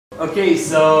Okay,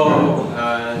 so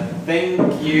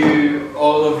thank you,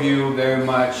 all of you, very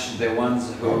much, the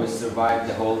ones who survived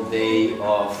the whole day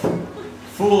of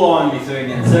full-on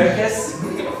Lithuanian circus.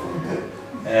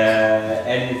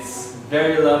 And it's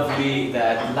very lovely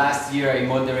that last year I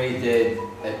moderated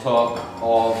a talk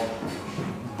of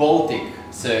Baltic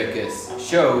circus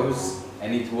shows,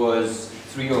 and it was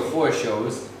 3 or 4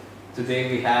 shows. Today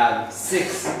we have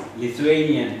 6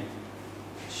 Lithuanian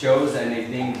shows, and I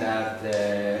think that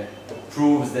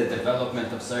proves the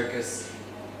development of circus,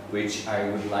 which I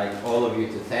would like all of you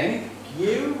to thank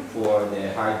you for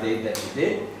the hard day that you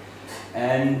did.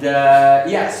 And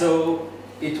yeah, so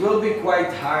it will be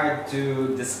quite hard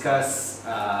to discuss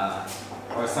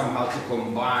or somehow to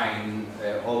combine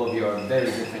all of your very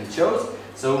different shows.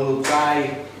 So we'll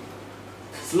try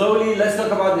slowly. Let's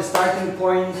talk about the starting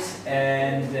point,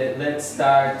 and let's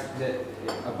start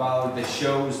about the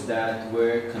shows that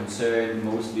were concerned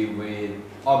mostly with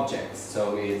objects.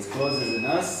 So it's Closes in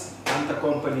Us, Kanta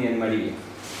Company, and Marija.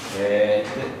 The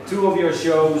 2 of your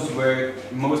shows were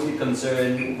mostly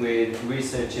concerned with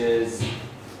researches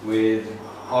with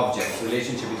objects,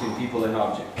 relationship between people and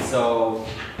objects. So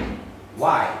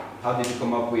why? How did you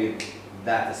come up with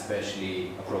that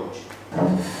especially approach?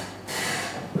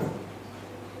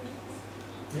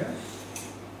 Yeah.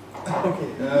 Okay.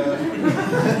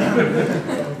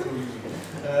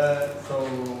 So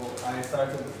I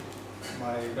started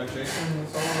my graduation in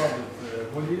summer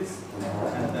with bullies,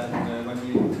 and then when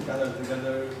we gathered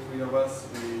together, 3 of us,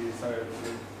 we started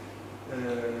to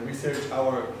research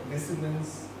our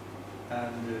disciplines,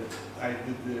 and I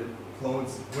did the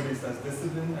clothes bullies as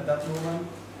discipline at that moment.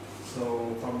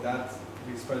 So from that,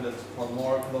 we spread it for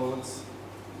more clothes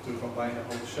to combine the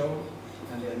whole show.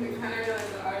 And then we kind of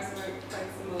realized that ours were quite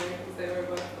similar because they were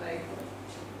both like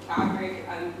fabric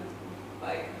and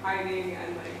like hiding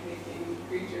and like making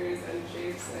creatures and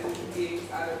shapes and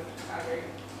beings out of fabric.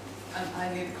 And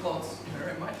I need clothes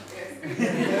very much. Yes.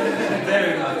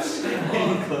 Very much.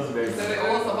 Clothes very much. So it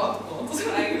All was about clothes.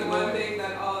 like the one thing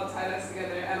that all tied us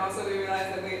together. And also we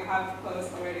realized that we have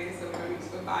clothes already, so we don't need to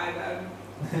go buy them.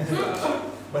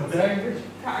 So but then,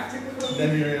 practical. then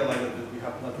we realized that we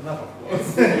have not enough of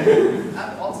clothes.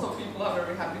 And also people are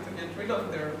very happy to get rid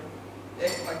of their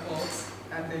extra clothes,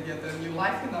 and they get a new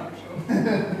life in our show.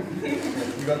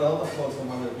 We got a lot of clothes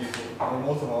from other people, or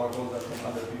most of our clothes are from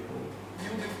other people.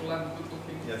 Beautiful and good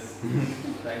looking. Yes.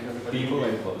 Thank everybody. People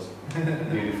and clothes.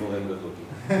 Beautiful and good looking.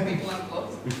 People and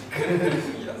clothes.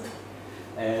 Yes.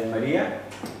 And Maria?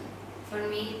 For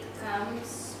me, it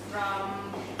comes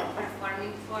from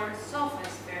performing for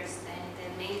sofas first, and the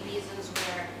main reasons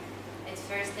were at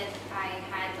first that I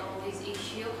had always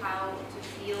issue how to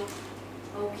feel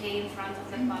okay in front of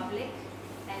the public,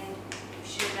 and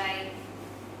should I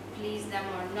please them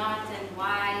or not, and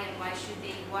why should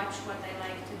they watch what I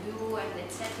like to do, and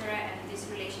etc. And this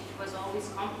relationship was always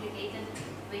complicated,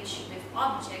 which with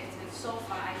objects, with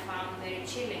sofa, I found very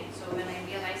chilling. So when I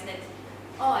realized that,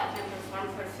 oh, I can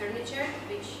perform for furniture,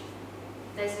 which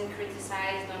doesn't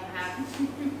criticize, don't have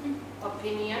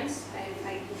opinions,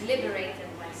 I liberated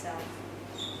myself.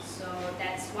 So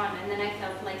that's one. And then I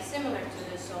felt like similar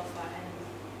to the sofa,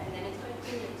 and then it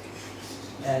continued.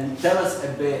 And tell us a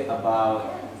bit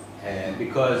about,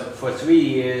 because for 3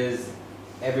 years,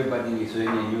 everybody in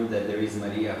Lithuania knew that there is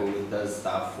Marija who does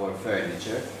stuff for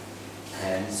furniture,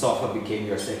 and sofa became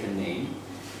your second name.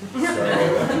 So,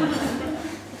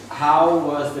 how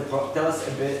was the tell us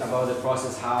a bit about the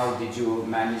process. How did you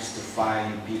manage to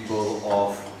find people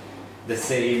of the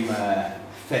same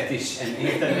fetish and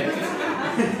internet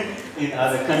in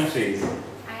other countries?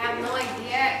 I have no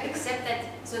idea, except that,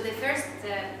 so the first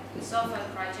sofa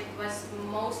project was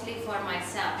mostly for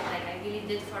myself. Like I really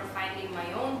did for finding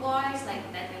my own voice,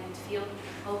 like that I would feel,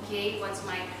 okay, what's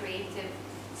my creative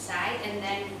side? And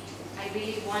then I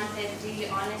really wanted, really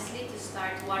honestly, to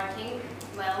start working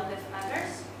well with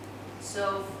others.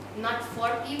 So not for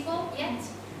people yet,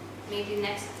 maybe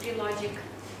next trilogic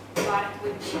part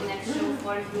would be next show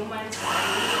for humans I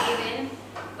believe in,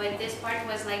 but this part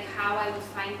was like how I would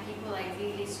find people I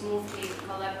really smoothly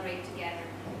collaborate together.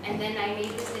 And then I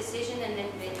made this decision, and then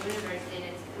the universe did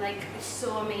it. Like,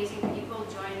 so amazing people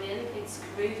joined in, it's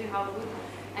crazy how good.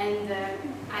 And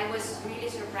I was really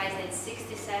surprised that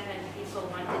 67 people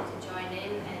wanted to join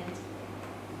in, and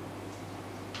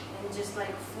just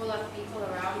like full of people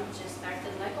around just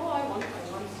started like, oh, I want.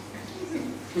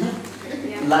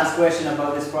 Yeah. Last question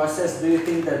about this process. Do you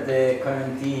think that the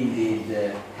quarantine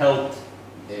did help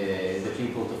the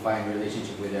people to find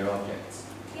relationship with their objects?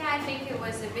 Yeah, I think it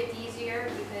was a bit easier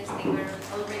because they were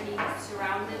already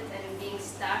surrounded and being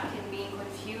stuck and being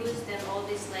confused and all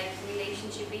these like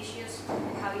relationship issues,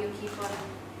 how you keep on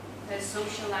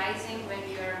socializing when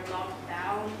you're locked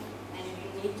down and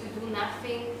you need to do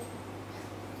nothing.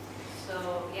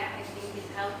 So yeah, I think it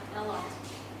helped a lot.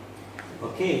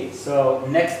 Okay, so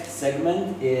next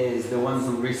segment is the ones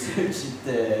who researched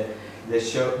the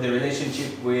show, the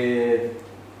relationship with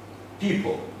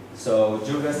people. So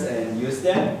Džiugas and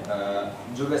Justė.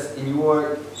 Džiugas, in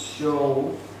your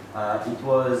show, it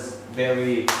was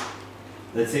very,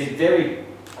 let's say, very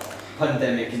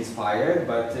pandemic inspired,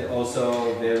 but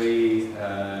also very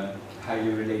highly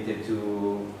related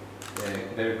to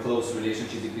a very close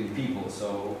relationship between people.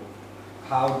 So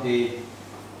how did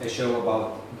a show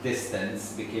about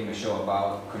distance became a show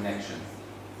about connection?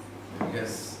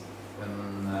 Because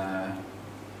when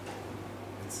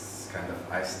it's kind of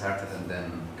I started and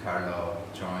then Carlo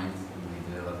joined and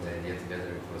we developed the idea together,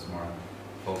 it was more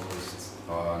focused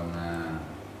on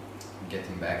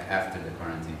getting back after the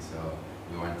quarantine. So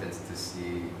we wanted to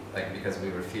see, like, because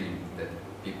we were feeling that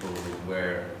people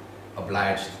were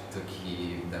obliged to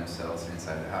keep themselves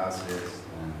inside the houses,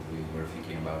 and we were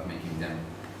thinking about making them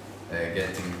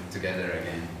getting together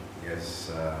again,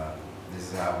 because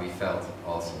this is how we felt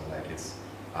also, like it's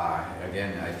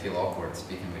again I feel awkward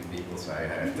speaking with people, so I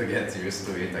have to get used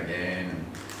to it again,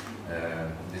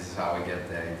 and this is how we get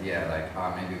the idea, like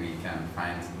maybe we can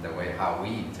find the way how we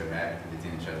interact with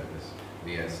each other, because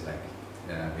we as like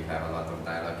we have a lot of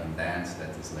dialogue in dance that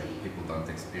is like people don't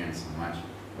experience so much,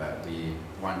 but we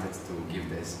wanted to give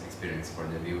this experience for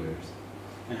the viewers.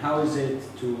 And how is it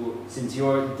to, since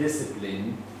your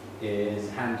discipline is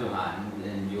hand-to-hand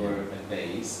and you're a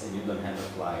bass and you don't have a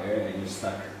flyer and you're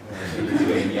stuck in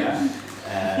Lithuania,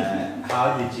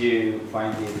 how did you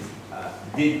find it?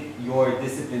 Did your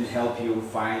discipline help you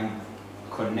find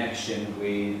connection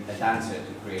with a dancer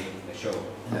to create a show?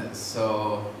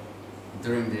 So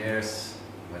during the years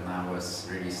when I was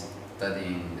really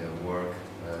studying the work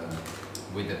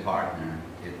with the partner,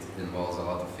 it involves a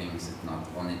lot of things. It's not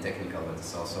only technical, but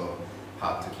it's also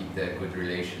how to keep the good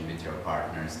relation with your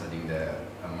partner, studying the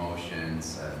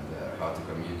emotions and how to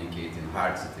communicate in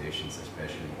hard situations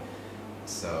especially.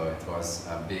 So it was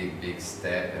a big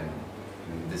step, and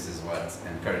this is what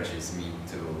encourages me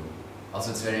to...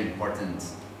 Also it's very important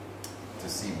to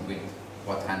see with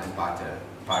what kind of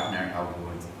partner I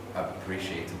would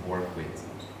appreciate to work with.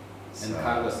 And so,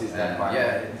 Carlos is that partner?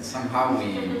 Yeah, somehow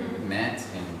we met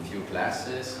in a few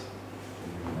classes,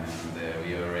 and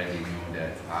we already knew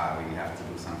that we have to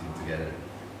do something together.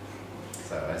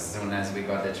 So as soon as we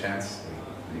got the chance,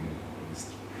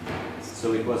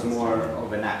 So it was more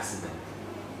of an accident?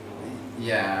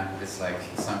 Yeah, it's like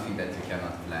something that you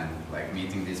cannot plan. Like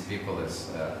meeting these people is,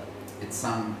 it's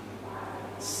some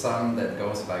that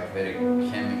goes like very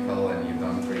chemical and you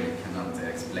don't really cannot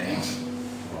explain.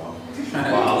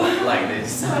 Wow, like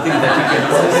this. Something that you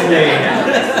cannot explain.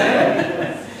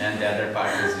 And the other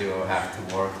part is you have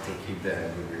to work to keep the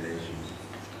good relation.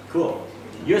 Cool.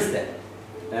 Justė,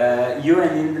 you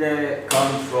and Indre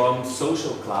come from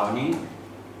social clowning.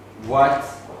 What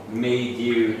made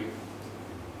you,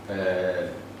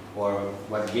 or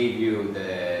what gave you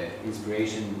the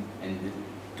inspiration and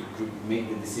to make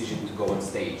the decision to go on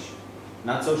stage?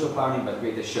 Not social clowning, but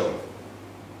create a show.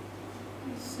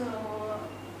 So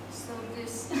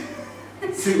this,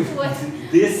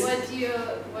 This? what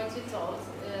you told,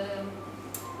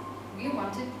 we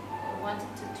wanted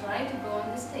to try to go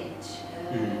on the stage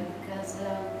because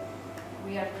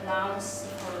we are clowns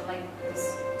for like this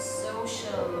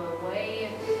social way,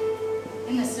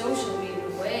 in a social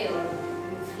way, or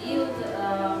we feel.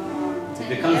 It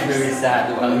becomes very sad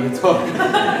while you talk.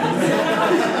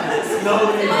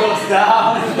 Slowly it goes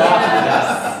down.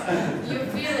 You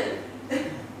feel it.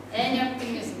 And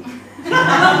optimism.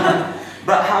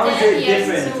 But how is it yes,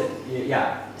 different? so, Yeah.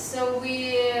 So we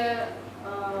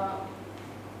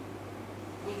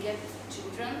get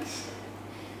children.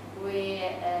 We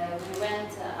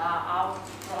went out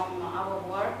from our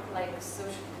work, like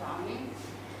social clowning,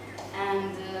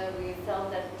 and we felt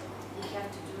that we have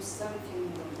to do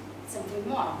something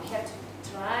more. We have to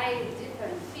try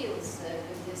different fields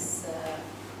with this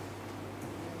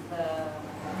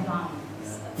clowning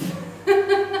stuff.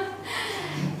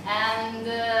 And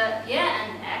yeah,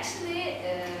 and actually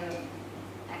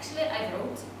I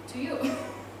wrote to you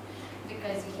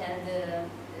because we had the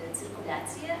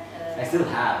circulație. I still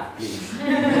have, please.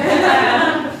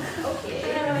 Okay.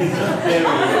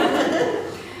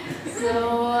 So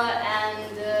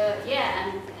and yeah,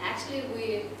 and actually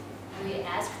we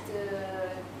asked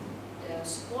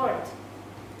support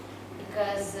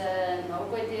because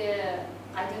nobody,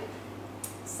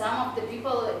 some of the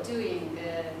people doing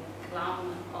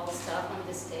clown all stuff on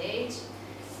the stage,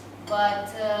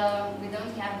 but we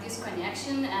don't have this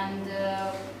connection, and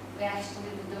we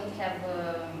actually don't have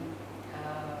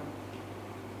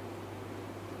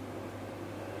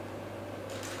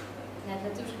net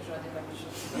lietuviškai žodį pamiršau.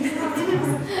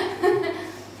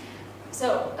 So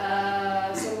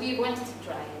we wanted to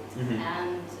try it,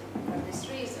 and for this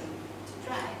reason, to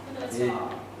try. That's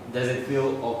all. Does it feel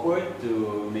awkward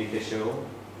to make a show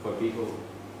for people?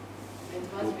 It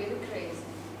was really crazy.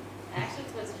 Actually,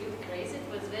 it was really crazy. It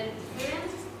was very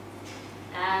different.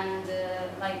 And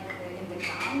like in the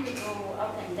clown, we go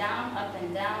up and down,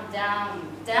 down,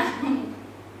 down,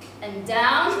 and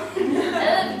down, a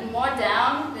little bit more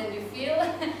down than you feel,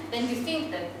 than you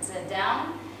think that it's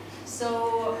down.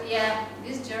 So yeah,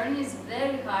 this journey is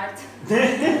very hard.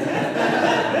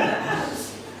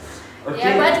 Okay.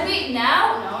 Yeah, but we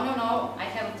now, no, I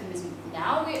have optimism.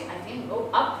 Now I think go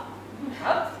up,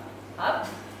 up, up.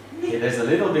 Yeah, there's a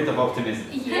little bit of optimism.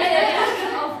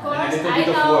 Yeah, of course. And a little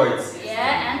bit of words.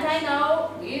 Yeah, and I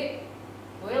know we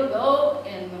will go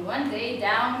in one day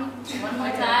down one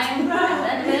more time,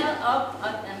 and then we'll up,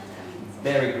 and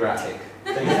Very graphic.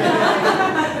 Thank you.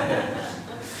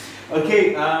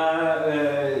 Okay,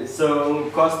 so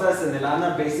Kostas and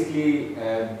Elena, basically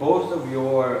both of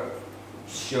your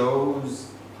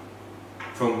shows,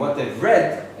 from what I've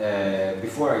read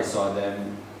before I saw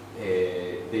them,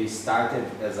 they started,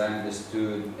 as I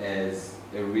understood, as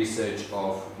a research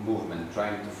of movement,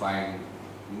 trying to find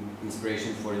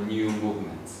inspiration for new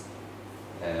movements.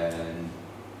 And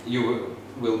you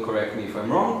will correct me if I'm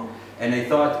wrong. And I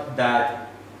thought that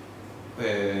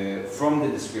from the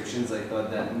descriptions, I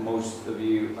thought that most of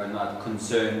you are not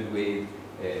concerned with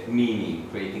meaning,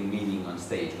 creating meaning on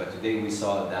stage. But today we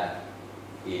saw that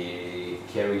it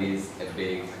carries a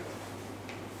big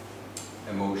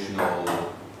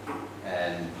emotional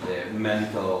and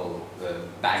mental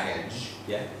baggage.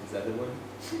 Yeah, is that the word?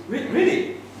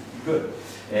 Really? Good.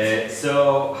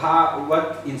 So,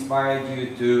 what inspired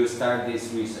you to start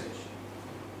this research?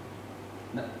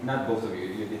 Not both of you,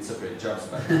 you did separate jobs,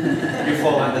 but you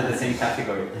fall under the same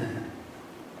category.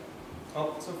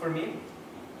 Oh, so for me,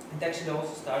 it actually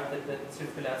also started at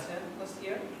Circulatia last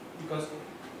year, because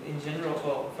in general,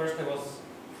 well, first I was,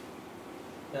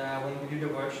 when we did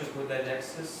a workshop with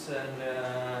Aleksa,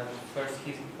 and first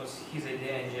it was his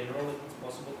idea in general that it's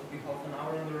possible to be half an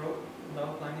hour on the road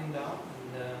without climbing down,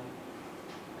 and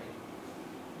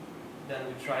then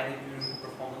we tried it during the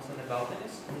performance on the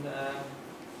balconies, and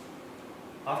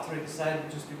after I decided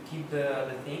just to keep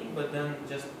the thing, but then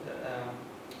just to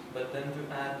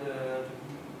add to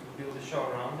build a show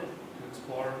around it, to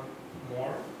explore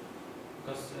more,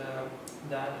 because in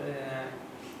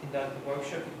that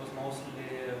workshop it was mostly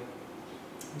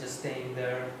just staying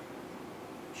there,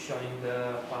 showing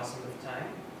the passing of time.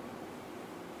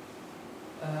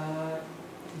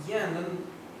 Yeah, and then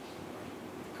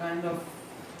kind of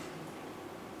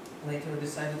later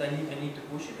decided I need to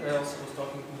push it. I also was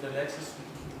talking with Aleksa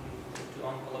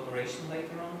on collaboration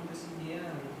later on with this idea,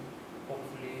 and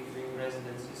hopefully doing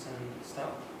residencies and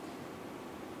stuff.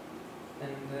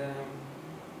 And yeah,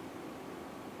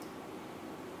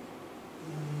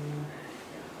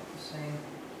 how to say?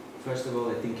 First of all,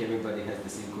 I think everybody has the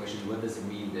same question. What does it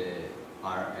mean, the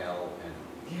RL and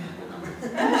the numbers?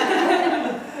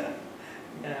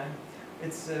 Yeah,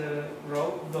 it's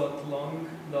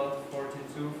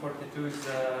rope.long.42. 42 is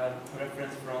a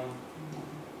reference from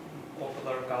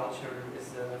popular culture. Is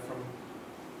from,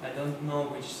 I don't know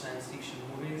which science fiction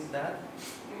movie is that.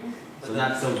 So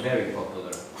not so very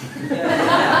popular.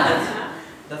 Yeah,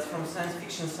 that's from science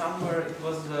fiction somewhere. It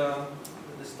was the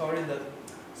story that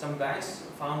some guys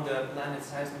found a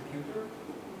planet-sized computer,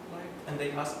 and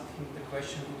they asked him the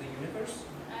question to the universe,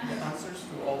 the answers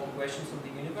to all the questions of the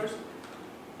universe,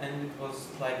 and it was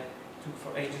like took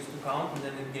for ages to count, and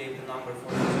then it gave the number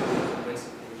 42.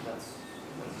 Basically, that's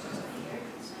just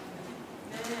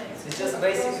it's just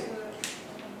basic.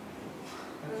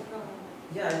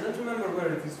 Yeah, I don't remember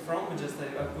where it is from, but just I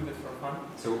put it for fun.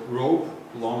 So rope,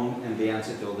 long, and the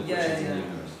answer to all the questions in the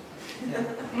universe. Yeah.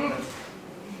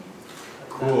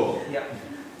 Cool. Yeah.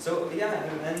 So yeah,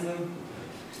 and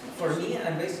for me,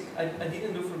 I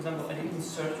didn't do, for example, I didn't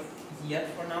search yet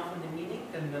for now for the meaning,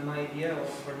 and my idea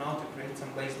was for now to create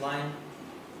some baseline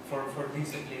for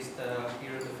this at least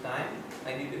period of time.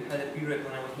 I had a period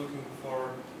when I was looking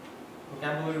for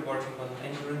vocabulary, working on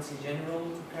endurance in general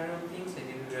to carry on things. I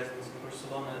did a residence in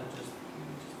Barcelona just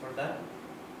for that.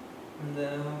 And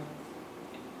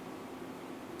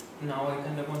now I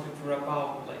kind of wanted to wrap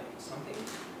out like something.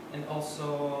 and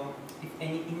also if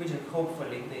any image, and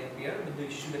hopefully they appear, but they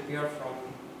should appear from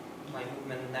my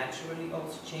movement naturally,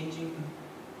 also changing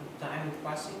with time and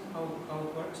passing, how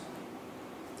it works.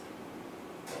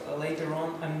 Later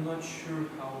on, I'm not sure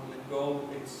how it will go.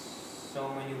 It's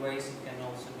so many ways it can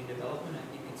also be developed, and I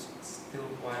think it's still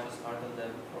quite a start of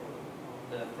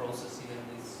the process, even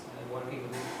it's working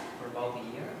with it for about a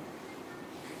year.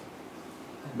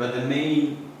 But the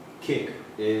main kick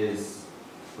is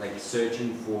like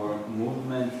searching for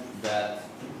movement that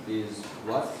is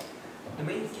what? The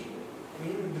main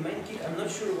kick, I'm not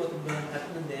sure what is going to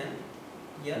happen at the end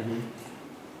yet.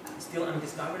 Still, I'm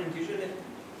discovering usually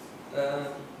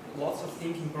lots of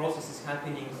thinking processes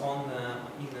happening on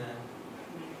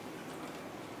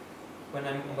when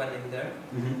I'm there.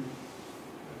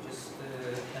 Just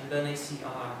and then I see,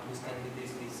 this can be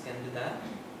this can be that.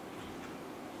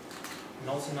 And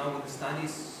also now with the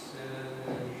studies,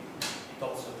 it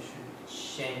also should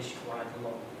change quite a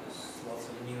lot because lots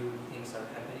of new things are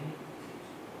happening.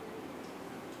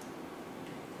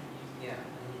 Yeah,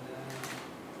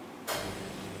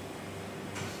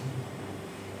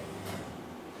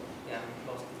 and I'm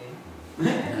lost again.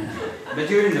 But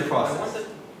you're in the process.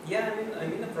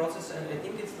 I'm in the process, and I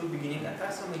think it's still beginning. I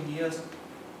have some ideas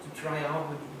to try out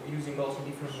with using also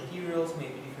different materials,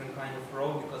 maybe different kind of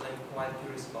rope, because I'm quite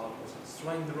curious about also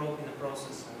destroying the rope in the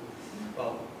process. And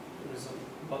well, there's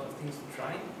a lot of things to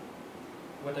try.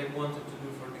 What I wanted to do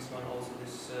for this one also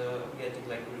is getting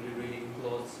like really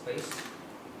closed space.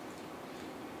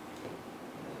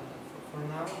 For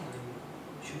now, and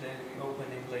should I open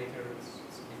it later?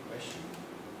 It's a big question.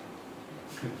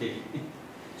 Okay.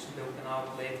 Should I open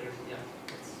out later? Yeah.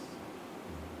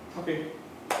 Okay.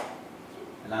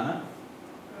 Elena?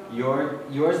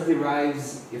 Yours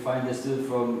derives, if I understood,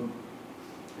 from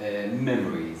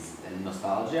memories and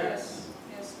nostalgia? Yes,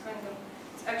 kind of.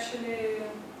 It's actually,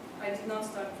 I did not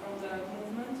start from the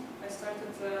movement. I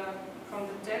started from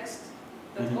the text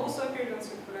that also appeared on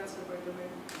Circus, by the way.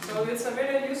 So it's a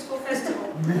very useful festival.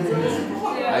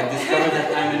 Yeah. I discovered that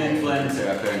I'm an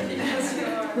influencer, apparently. Yes, you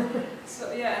are.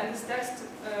 So yeah, and this text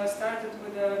started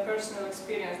with a personal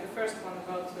experience. The first one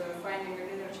about finding a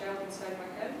little child inside my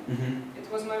head.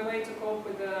 It was my way to cope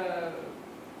with the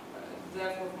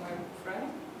death of my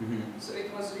friend. So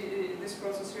it was really, this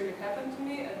process really happened to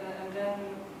me, and then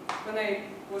when I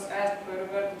was asked by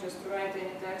Roberto just to write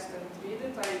any text and read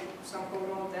it, I somehow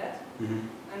wrote that.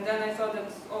 And then I thought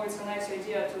that, oh, it's a nice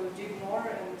idea to dig more,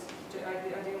 and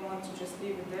I didn't want to just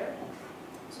leave it there.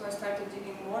 So I started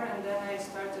digging more, and then I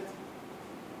started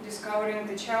discovering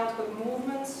the childhood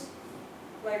movements,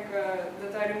 like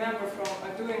that I remember from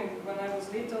doing when I was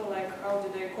little, like how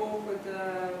did I cope with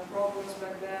the problems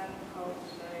back then, how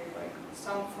did I, like,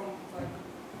 some from like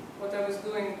what I was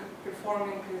doing,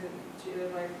 performing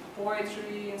like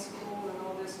poetry in school and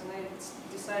all this, and I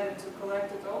decided to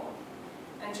collect it all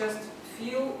and just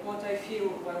feel what I feel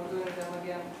while doing them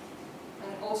again,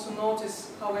 and also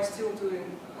notice how I still do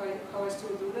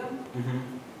them,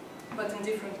 but in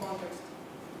different contexts.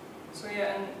 So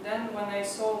yeah, and then when I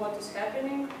saw what is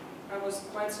happening, I was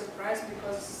quite surprised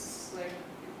because like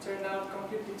it turned out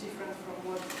completely different from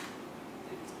what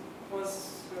it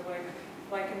was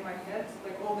like in my head.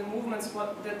 Like all the movements,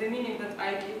 the meaning that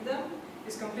I give them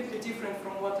is completely different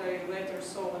from what I later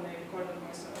saw when I recorded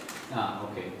myself.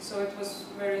 Okay. So it was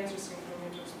very interesting for me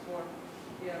to explore.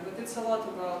 Yeah, but it's a lot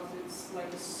about, it's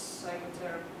like a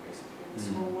psychotherapy basically. It's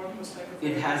more work with psychotherapy.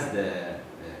 It has the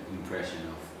impression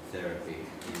of therapy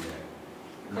in there.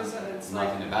 Because it's not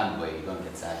like in a bad way, you don't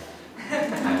get sad.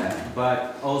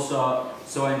 But also,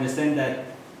 so I understand that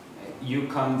you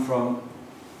come from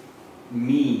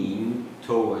meaning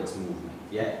towards movement.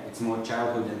 Yeah, it's more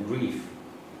childhood and grief.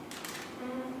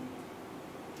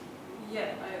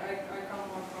 Yeah, I come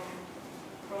more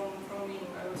from meaning,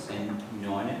 I would say. And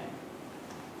Noine?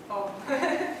 Oh,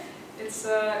 it's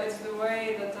the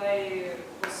way that I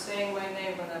was saying my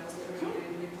name when I was little.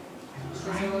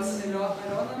 Because it was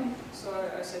Elena, so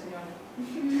I said None.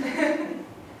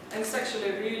 And it's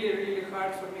actually really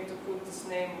hard for me to put this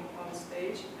name on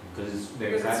stage. Because it's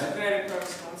very private? It's very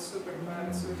personal, it's super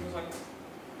private, so it was like...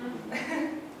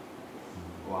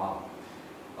 Wow.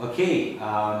 Okay,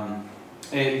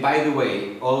 by the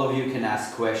way, all of you can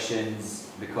ask questions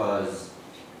because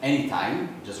anytime,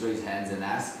 just raise hands and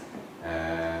ask,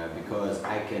 because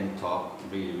I can talk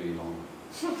really long.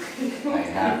 I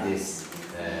have this,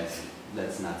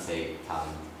 let's not say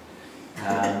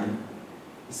talent.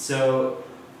 So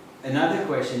another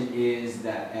question is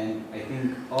that, and I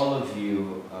think all of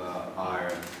you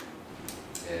are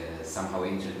somehow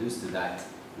introduced to that,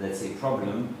 let's say,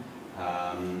 problem.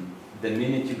 The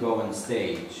minute you go on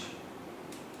stage,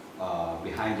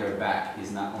 behind your back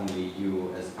is not only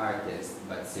you as artist,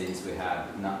 but since we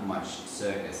have not much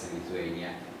circus in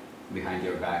Lithuania, behind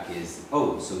your back is,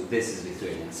 oh, so this is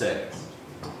Lithuanian circus.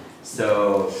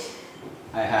 So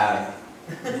I have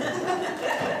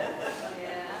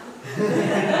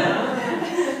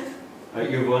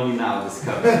you've only now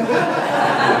discovered.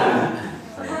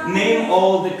 Name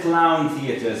all the clown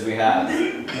theaters we have.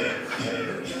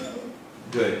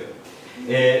 Good.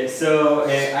 So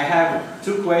I have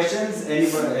two questions.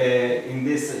 Anybody in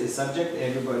this subject?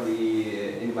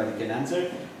 Anybody can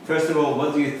answer. First of all,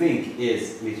 what do you think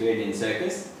is Lithuanian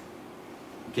circus?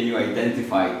 Can you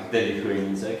identify the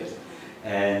Lithuanian circus?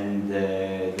 And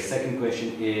the second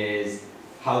question is,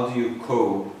 how do you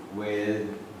cope with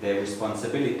the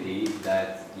responsibility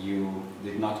that you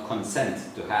did not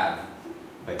consent to have,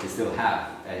 but you still have,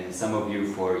 and some of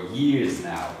you for years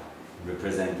now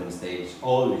represent on stage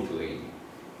all Lithuania.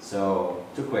 So,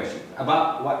 two questions.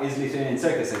 About what is Lithuanian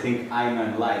circus, I think Aina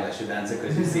and Laila should answer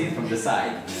because you see it from the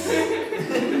side.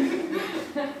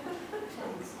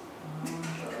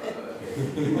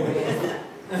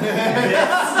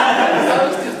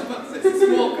 It's a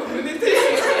small community,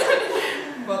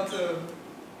 but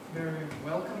very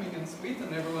welcoming and sweet,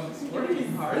 and everyone is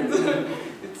working hard.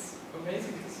 It's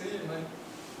amazing to see, like,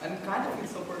 and kind of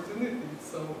its opportunity. It's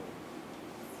so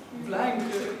blank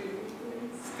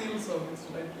still, so it's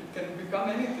like it can become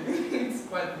anything. It's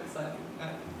quite exciting.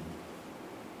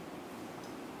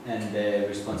 And the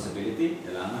responsibility,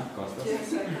 Elena, Kostas?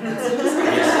 Yes, I can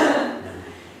answer.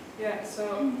 Yeah,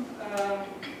 so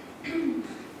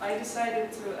I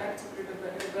decided to actively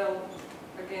rebel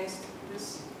against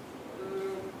this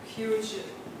huge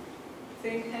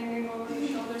thing hanging over the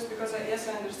shoulders, because yes,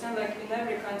 I understand, like in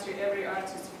every country, every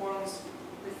artist forms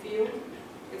the field.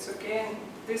 It's okay, and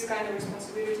this kind of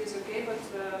responsibility is okay, but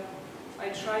I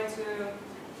try to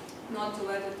not to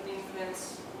let it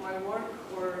influence my work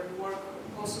or work.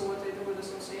 Also, what I do with the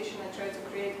association, I try to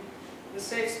create the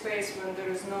safe space when there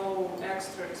is no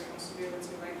extra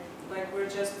responsibility, like we're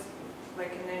just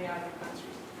like in any other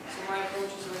country. So my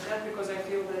approach is like that, because I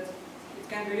feel that it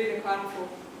can be really harmful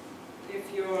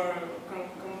if you're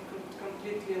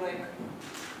completely like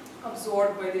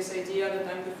absorbed by this idea that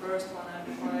I'm the first one, I'm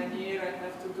the pioneer, I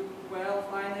have to do well,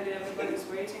 finally everybody's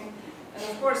waiting. And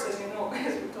of course, as you know,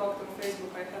 as we talked on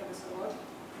Facebook, I have this a lot.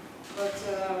 But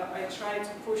I try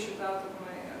to push it out of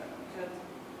my head,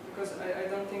 because I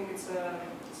don't think it's a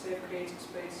safe creative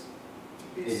space.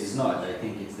 It is not. I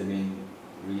think it's the main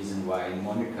reason why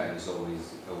Monica is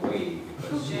always away,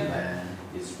 because she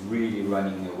is really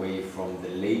running away from the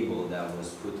label that was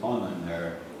put on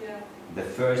her. Yeah. The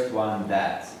first one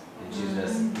that, and she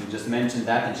you just mentioned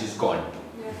that, and she's gone.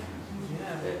 Yeah.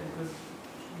 Because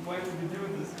why would you do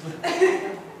this?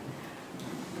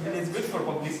 I mean, it's good for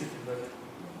publicity, but.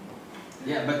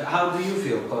 Yeah, but how do you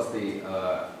feel, Kosti?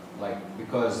 Like,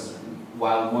 because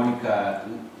while Monica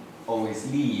always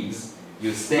leaves,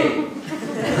 you stay.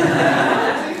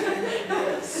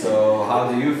 So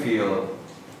how do you feel?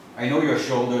 I know your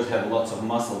shoulders have lots of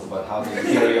muscles, but how do you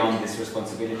carry on this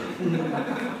responsibility?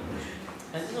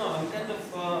 I don't know, I'm kind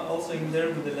of also in there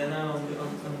with Elena on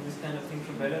this kind of thing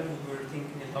rebellion. We were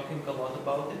thinking and talking a lot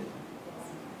about it.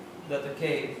 That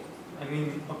okay, I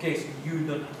mean, okay, so you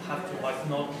don't have to like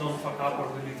don't fuck up or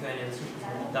the Lithuanian circus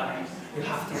will die. You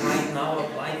have to right now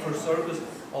apply for circus,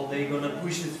 or they gonna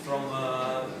push it from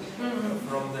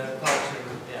the culture,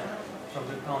 from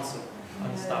the council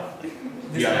and stuff.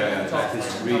 That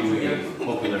is really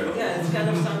popular. Yeah, it's kind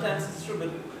of sometimes it's true, but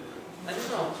I don't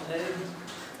know.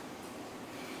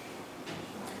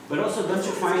 But also, don't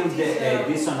you find the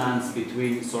dissonance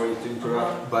between, sorry to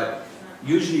interrupt, but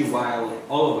usually while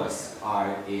all of us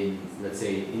are in, let's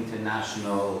say,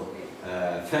 international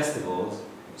festivals,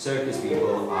 circus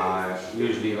people are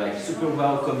usually like super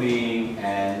welcoming,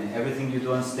 and everything you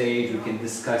do on stage, we can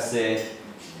discuss it.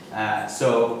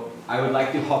 So I would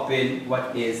like to hop in,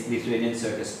 what is Lithuanian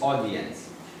circus audience?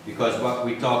 Because what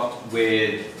we talked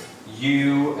with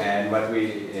you and what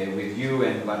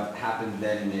what happened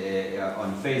then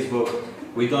on Facebook,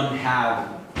 we don't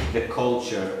have the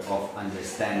culture of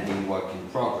understanding work in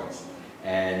progress.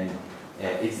 And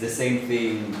it's the same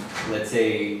thing, let's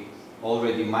say,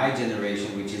 already my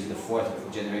generation, which is the fourth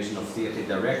generation of theater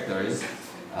directors,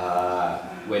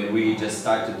 when we just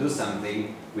start to do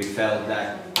something, we felt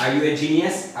that, are you a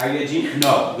genius? Are you a genius?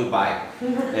 No, goodbye.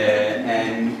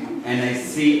 And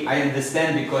I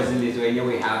understand, because in Lithuania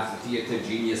we have theater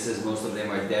geniuses, most of them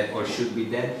are dead or should be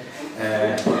dead.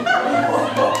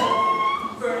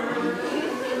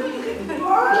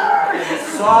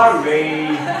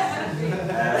 Sorry.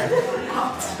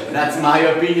 That's my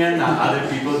opinion. Other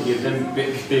people give them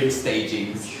big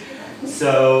stagings.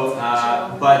 So,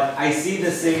 but I see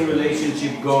the same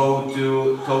relationship go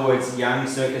towards young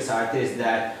circus artists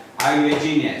that, are you a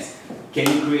genius? Can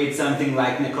you create something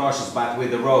like Necrosis but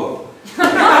with a rope?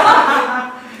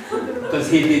 Because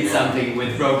he did something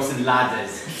with ropes and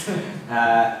ladders.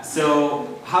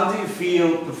 So, how do you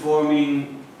feel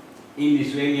performing in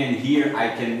Lithuania? And here I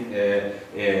can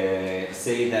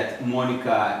say that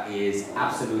Monica is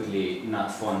absolutely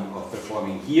not fond of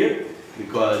performing here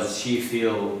because she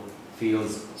feels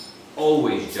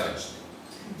always judged.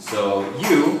 So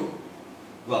you,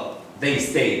 well, they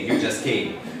stayed, you just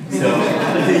came. So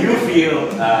you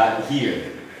feel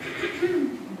here?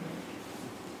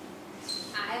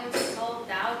 I am sold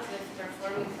out with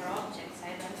performing for objects.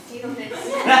 I don't feel this.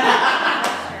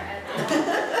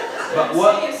 But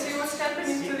what? You see what's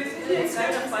happening to this? It's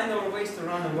kind of find our ways to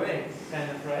run away, kind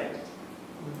of, right?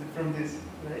 From this,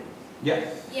 right? Yeah.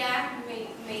 Yeah,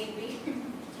 maybe.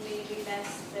 Maybe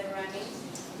that's the running.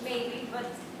 Maybe, but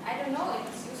I don't know.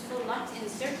 It's useful not in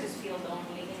circus field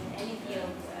only, in any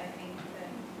field, I think.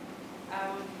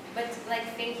 But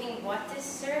like thinking what is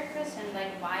circus and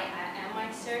like why am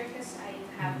I circus, I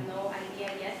have no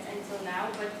idea yet until now.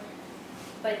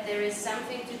 But there is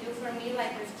something to do for me,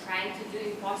 like with trying to do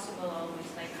impossible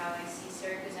always, like how I see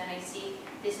circus and I see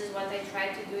this is what I try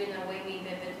to do in a way maybe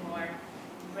a bit more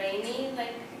brainy,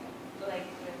 like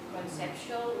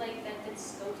conceptual, like that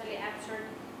it's totally absurd,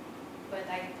 but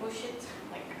I push it,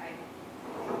 like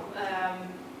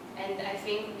and I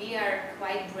think we are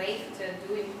quite brave to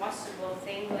do impossible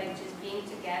thing, like just being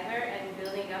together and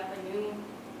building up a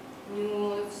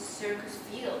new circus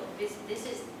field. This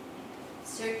is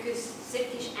circus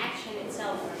action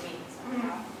itself for me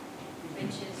somehow,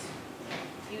 which is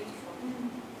beautiful.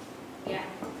 Yeah,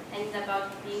 and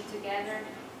about being together,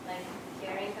 like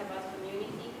caring about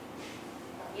community.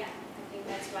 Yeah, I think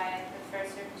that's why I prefer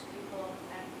circus people.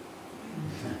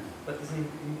 But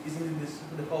isn't this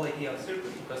the whole idea of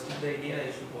circus? Because if the idea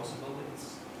is impossible,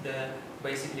 it's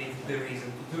basically the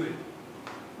reason to do it.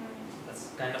 That's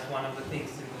kind of one of the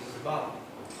things circus is about.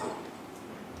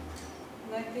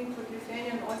 And I think with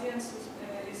Lithuanian audiences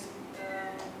is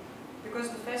because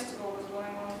the festival was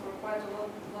going on for quite a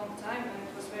long time, and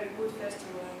it was a very good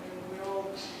festival, and we all,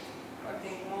 I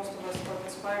think most of us got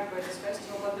inspired by this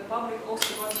festival, but the public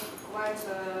also got quite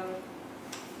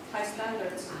high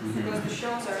standards, because the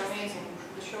shows are amazing.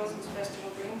 The shows this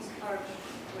festival brings are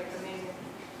like amazing.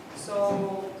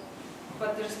 So,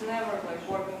 but there's never like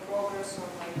work in progress or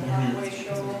like halfway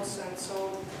shows, and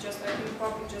so just I think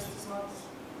public just is not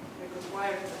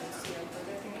required to see it, but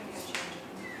I think it can change.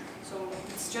 So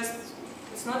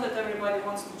it's not that everybody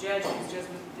wants to judge, it's just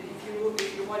that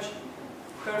if you watch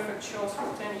perfect shows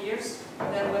for 10 years,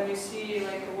 then when you see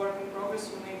like a work in progress,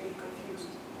 you may be confused.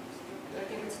 I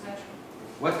think it's natural.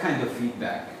 What kind of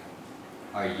feedback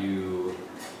are you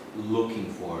looking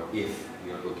for, if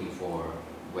you're looking for,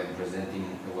 when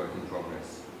presenting a work in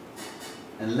progress?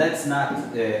 And let's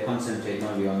not concentrate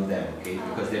only on them, okay?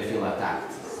 Because they feel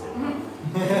attacked.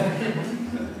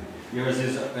 Yours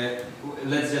is,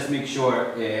 let's just make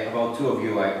sure, about two of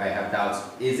you I have doubts.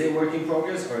 Is it work in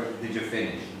progress or did you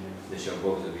finish the show,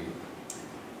 both of you?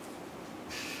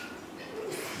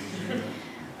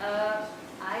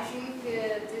 I think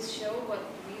this show, what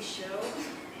we show,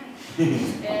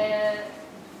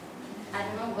 I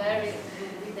don't know where it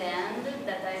will be the end,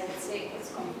 that I would say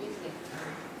it's completely.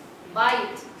 Buy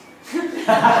it.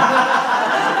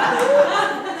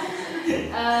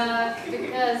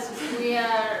 Because we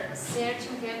are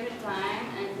searching every time,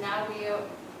 and now we're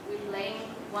playing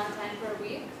one time per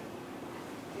week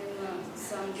in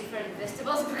some different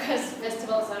festivals, because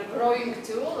festivals are growing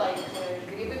too, like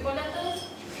Gribi Poletas.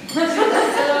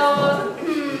 So,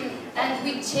 and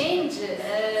we change,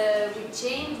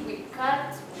 we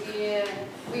cut,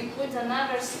 we put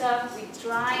another stuff, we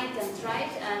tried,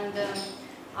 and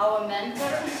our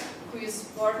mentor, who is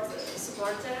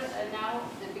supporter now,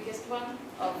 the biggest one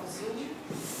of Zoom,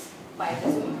 by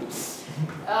the Zoom,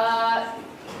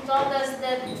 told us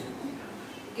that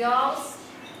girls,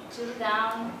 chill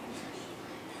down,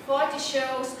 40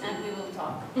 shows and we will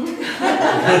talk. So,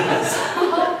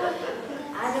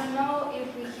 I don't know if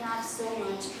we have so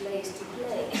much place to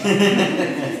play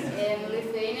in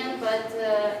Lithuanian, but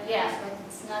yeah, but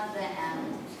it's not the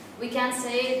end. We can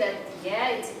say that, yeah,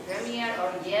 it's a premiere,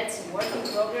 or yeah, it's a work in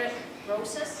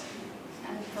process,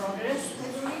 and progress,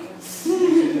 I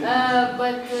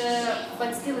believe.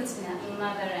 But still it's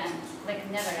another end,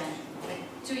 like never end, like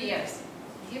 2 years.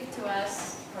 Give to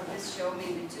us for this show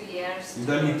maybe 2 years. You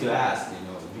don't need to ask, you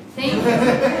know. Thank you.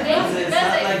 Thank you, because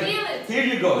I feel it. Here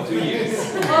you go, 2 years.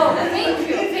 Oh,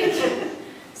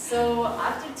 So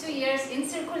after 2 years in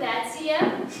Circulatia,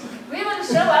 we will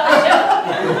show our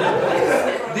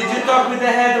show. Did you talk with the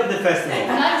head of the festival?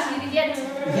 Not yet.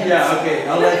 Yeah, okay,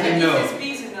 I'll let him know. He's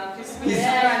busy now. He's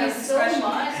Yeah, he's so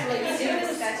much, like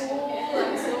circus school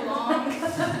and so long.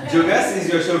 Džiugas, is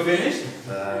your show finished?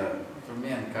 For me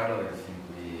and Carlo, I think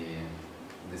we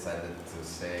decided to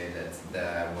say that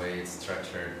the way it's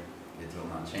structured, it will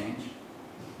not change.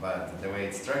 But the way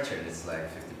it's structured, it's like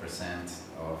 50%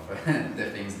 of the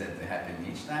things that happen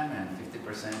each time and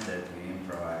 50% that we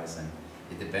improvise, and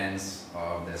it depends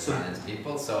on the silent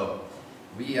people. So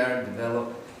we are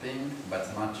developing,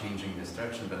 but not changing the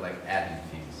structure, but like adding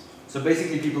things. So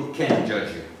basically people can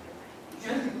judge you.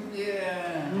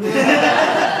 Yeah.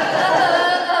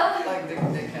 Like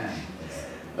they can.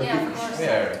 Yeah, of course. We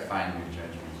are fine with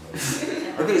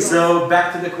judgment. Okay, so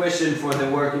back to the question for the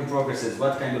work in progresses.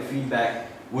 What kind of feedback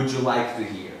would you like to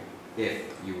hear, if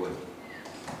you would,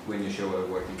 when you show a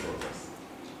work in progress?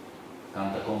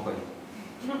 Kanta company.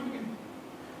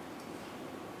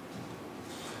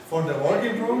 For the work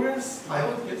in progress, I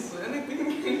would guess anything.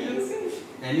 Yes.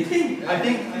 Anything? I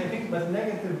think that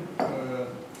negative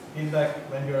feedback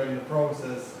when you're in the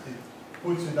process, it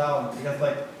puts you down, because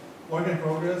like work in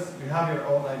progress, you have your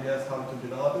own ideas how to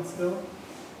develop it still,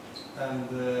 and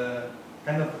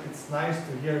kind of it's nice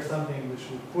to hear something which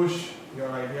will push your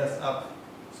ideas up,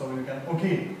 so you can,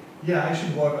 okay, yeah, I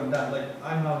should work on that, like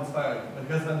I'm now inspired,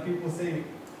 because when people say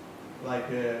like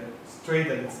straight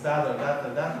that it's that or that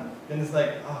or that, then it's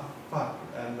like, ah, fuck,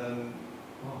 and then,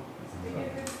 oh, that's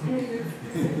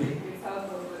It's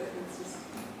helpful, but it's just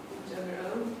in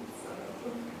general.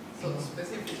 So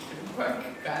specific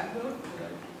feedback, kind of.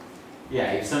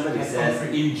 Yeah, if somebody says,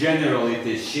 in general it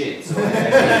is shit, so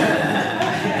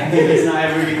I think it's not a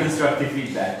really constructive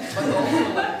feedback. But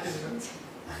also like,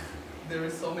 there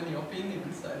is so many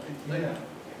opinions, I think. Like, yeah.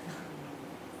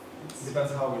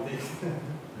 Depends how we take it.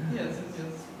 yes,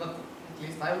 but at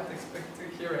least I would expect to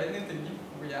hear anything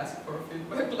if we ask for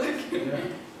feedback. Like, Yeah.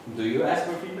 Do you ask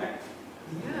for feedback?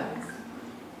 yes.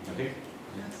 Okay,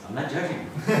 Yes. I'm not judging.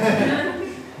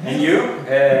 And you?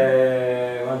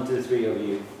 1, 2, 3 of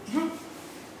you.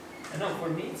 I know, for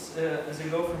me, it's as I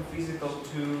go from physical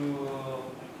to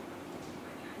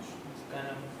kind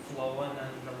of flow and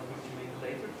then dramaturgy maybe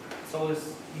later, it's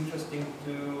always interesting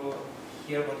to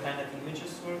hear what kind of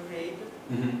images were created.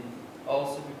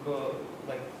 Also because,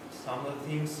 like, some of the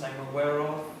things I'm aware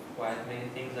of, quite many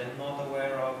things I'm not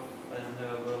aware of, and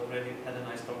we already had a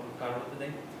nice talk with Carlo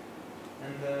today.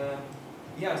 And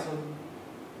yeah, so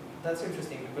that's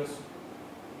interesting because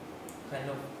kind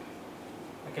of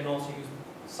I can also use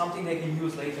something I can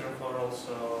use later for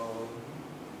also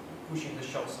pushing the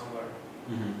show somewhere.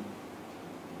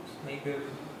 Maybe,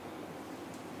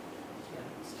 yeah,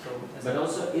 so But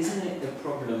also, isn't it a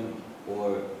problem,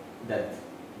 or that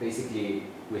basically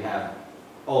we have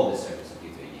all the circus of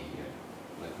Lithuania here,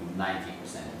 like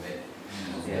 90% of it,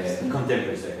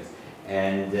 contemporary circus,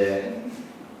 and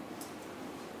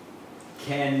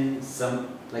can some,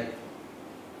 like,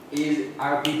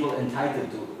 are people entitled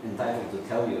to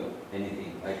tell you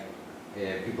anything, like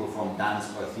people from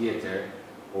dance or theater,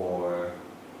 or?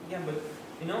 yeah, but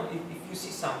you know, if you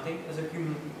see something as a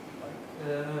human, like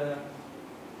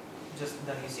just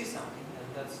then you see something, and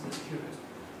that's curious,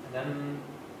 and then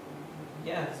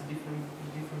yeah, it's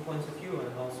different points of view,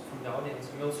 and also from the audience.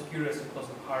 I'm also curious. It was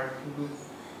hard to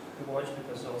watch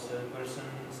because also a person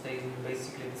stays in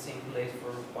basically the same place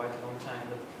for quite a long time.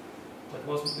 But it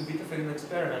was a bit of an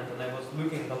experiment, and I was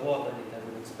looking a lot at it as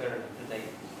an experiment today.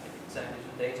 Like exactly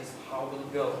today, just how will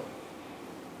it go?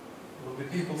 Will the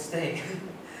people stay?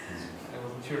 I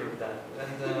wasn't sure of that.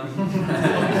 And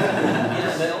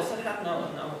yeah, they also have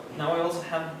now I also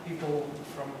have people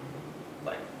from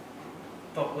like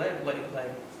top level,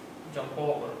 like John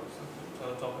Paul or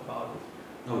something to talk about it.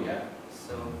 Oh yeah.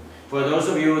 So for those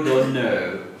of you who don't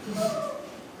know,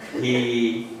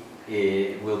 he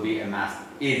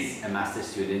is a master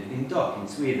student in Dock in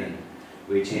Sweden,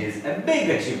 which is a big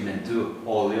achievement to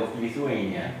all of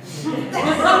Lithuania. Feel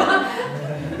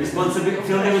the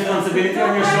responsibility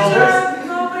on your shoulders?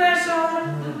 No pressure.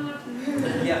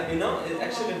 yeah, you know,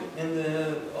 actually, in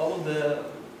all of the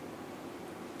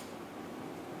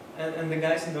and the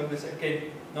guys in Dock, they say,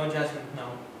 okay, no judgment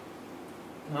now.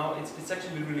 Now it's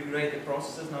actually really great. The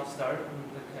processes now start.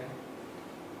 And, okay.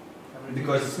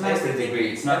 Because it's master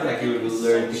degree, it's not like you will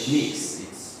learn techniques.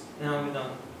 It's no, we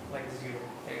don't. Like zero.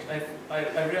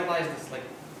 I realized this like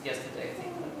yesterday, I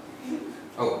think.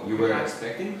 oh, you were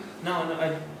expecting? No, I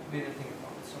didn't think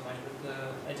about it so much, but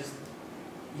I just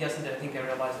yesterday I think I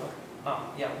realized,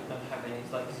 yeah, we don't have any,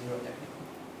 it's like zero technical.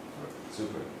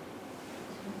 Super.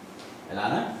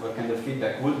 Elena, what kind of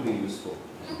feedback would be useful?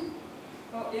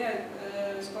 Well, yeah,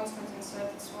 as Konstantin said,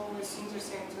 it's always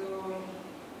interesting to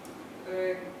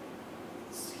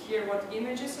hear what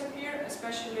images appear,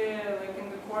 especially like in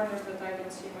the corners that I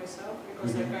can see myself,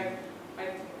 because like I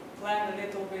plan a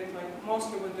little bit, like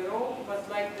mostly with the rope, but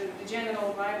like the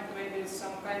general vibe, maybe it's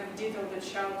some kind of detail that's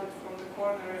shouted from the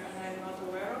corner and I'm not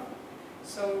aware of.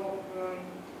 So,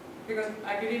 because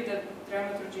I believe that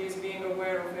dramaturgy is being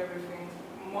aware of everything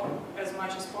as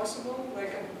much as possible,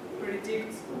 like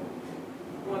predict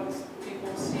what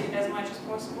people see as much as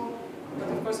possible, but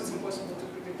of course it's impossible to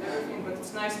predict everything, but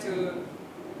it's nice to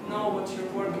know what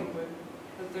you're working with,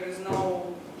 that there is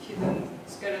no hidden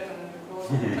skeleton in the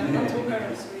closet that I'm not aware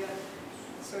of, so yeah.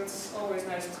 So it's always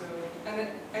nice to, and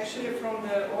actually from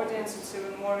the audience it's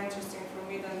even more interesting for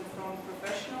me than from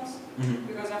professionals,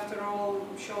 because after all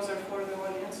shows are for the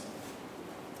audience,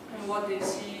 and what they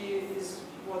see is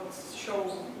what show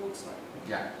looks like.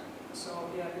 Yeah. So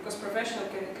yeah, because professional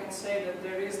can say that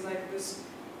there is like this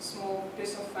small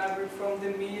piece of fabric from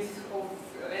the myth of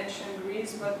ancient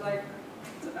Greece, but like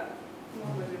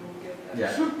nobody will get that.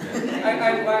 Yeah.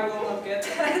 I will not get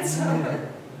that. So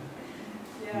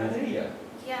yeah. Maria.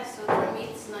 Yeah, so for me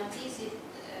it's not easy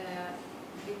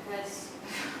because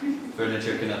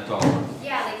Furniture cannot talk.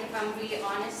 yeah, like if I'm really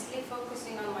honestly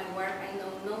focusing on my work, I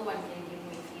know no one can give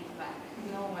me feedback.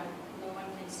 No one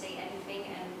can say anything,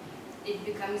 and it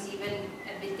becomes even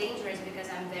a bit dangerous because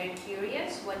I'm very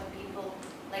curious what people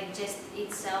like just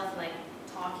itself like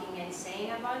talking and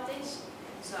saying about this.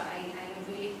 So I'm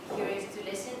really curious to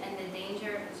listen, and the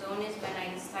danger zone is when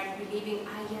I start believing,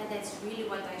 yeah, that's really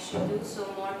what I should do,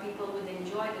 so more people would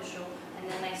enjoy the show, and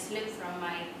then I slip from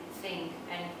my thing,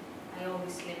 and I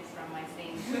always slip from my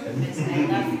thing because I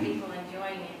love people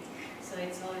enjoying it. So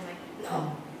it's always like,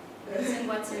 no, listen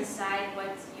what's inside,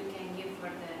 what you can give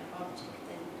for the object,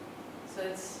 and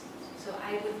so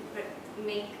I would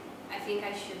I think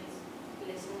I should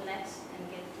listen less and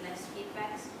get less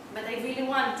feedbacks. But I really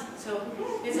want, so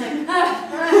it's like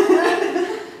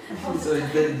So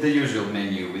it's the usual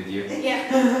menu with you. yeah.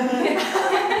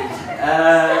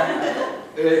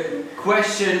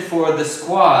 Question for the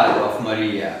squad of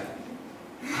Maria.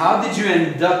 How did you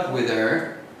end up with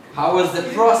her? How was the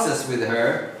process with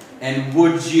her? And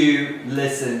would you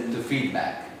listen to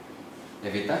feedback?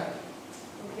 Evita?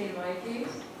 Okay, my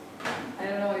case, I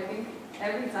don't know, I think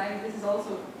every time, this is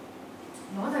also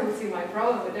not I would say my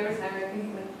problem, but every time I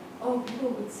think that, oh, people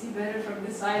would see better from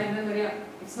this side, and then Maria,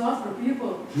 it's not for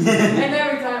people. And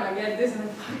every time I get this, and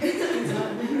it's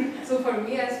not. So for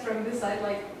me, as from this side,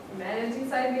 like managing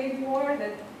side maybe more,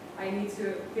 that I need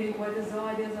to think what is the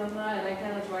audience on that, and I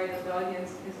cannot write that the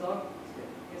audience is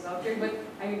object, but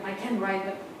I mean, I can write,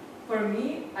 but for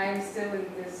me, I'm still in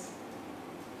this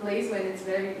place when it's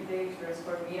very dangerous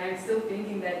for me. I'm still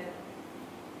thinking that,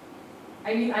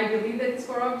 I mean, I believe that it's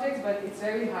for objects, but it's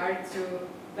very hard to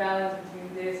balance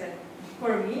between this, and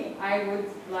for me, I would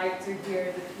like to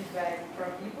hear the feedback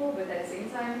from people, but at the same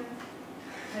time,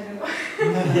 I don't know.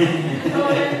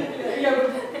 Yeah,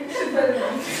 but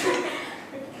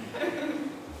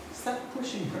Stop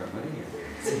pushing her, Maria.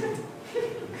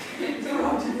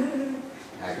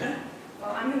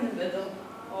 Well, I'm in the middle,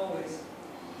 always,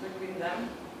 between them.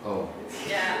 Oh.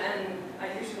 Yeah, and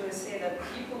I usually say that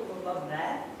people will love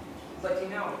that, but you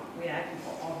know, we're acting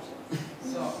for objects.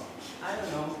 So, I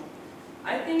don't know.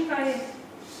 I think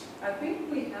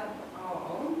we have our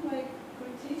own, like,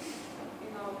 critique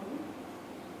in our group.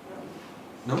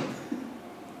 No?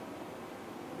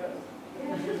 But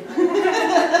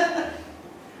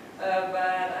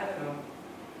I don't know.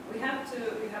 We have to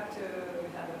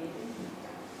have a meeting.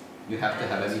 You have to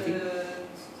have a meeting? To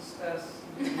discuss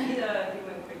either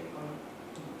human critique or not.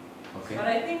 Okay. But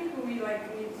I think we like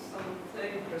need some 30%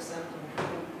 of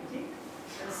human critique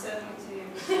and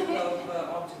 70% of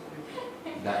object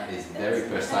critique. That is very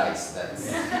precise. That's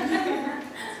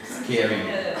scary.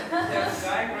 There's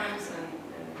diagrams and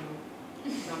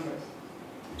numbers.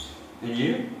 And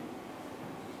you?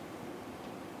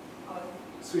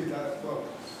 Sweet, well,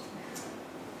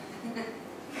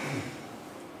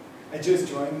 I just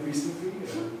joined recently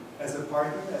as a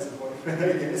partner, as a boyfriend,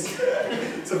 I guess.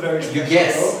 It's a very special You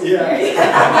guess? role.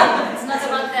 Yeah. It's not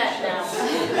about that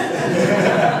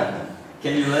now.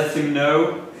 Can you let him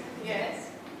know? Yes.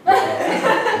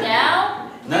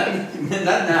 Now? Not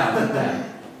now.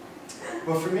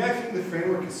 Well, for me, I think the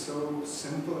framework is so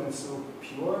simple and so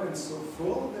pure and so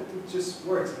full that it just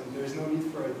works, and there's no need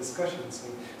for a discussion.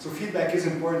 So feedback is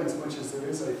important as much as there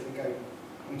is. I think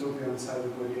I'm totally on the side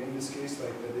of Maria in this case,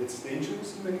 like that it's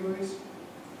dangerous in many ways.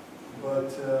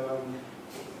 But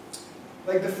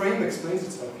like the frame explains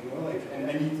itself, you know, like, and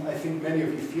I think many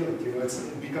of you feel it, you know,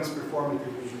 it becomes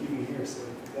performative even here, so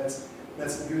that's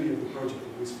the beauty of the project,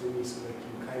 at least for me, so that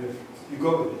you kind of, you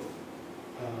go with it.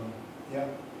 Yeah,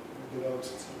 it develops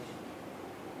itself.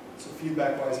 So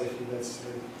feedback-wise, I think that's,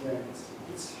 yeah, it's.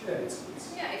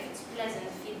 Yeah, if it's pleasant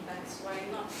feedbacks, why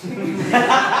not?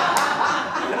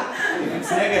 If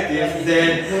it's negative, then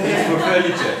it's for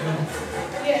furniture.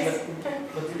 Yes.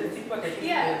 But the feedback, I think,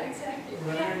 Yeah, exactly.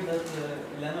 remember that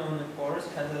Elena on the course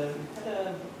had a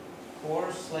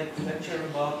course, like lecture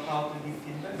about how to give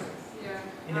feedback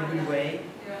in a good way,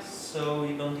 so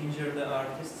you don't injure the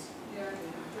artists. Yeah,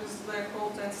 there's like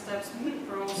whole 10 steps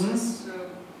process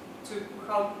to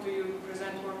how do you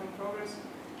present work in progress,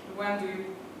 when do you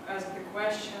ask the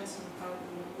questions, and how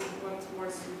what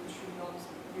words you should not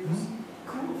use.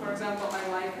 For example, I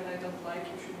like and I don't like,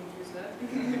 you shouldn't use that.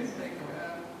 It's like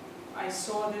I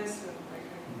saw this and like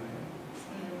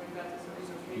that is a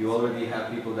reason. You already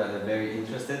have people that are very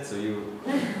interested, so you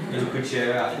could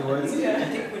share afterwards. I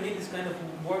think we need this kind of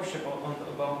workshop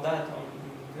about that on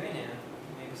Lithuania.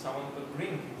 Maybe someone could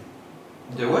bring it.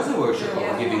 There was a workshop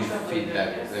of giving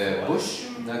feedback. Bush,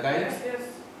 that guy?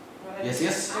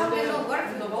 Yes. Oh, we will work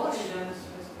with the Bush.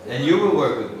 And you will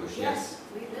work with Bush, yes.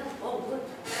 We will. Oh, good.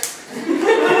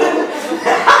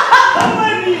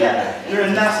 Maria, you're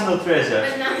a national treasure.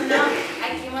 But now I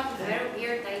came up with a very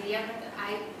weird idea, but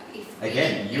if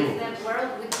the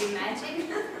world would be magic,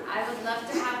 I would love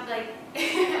to have like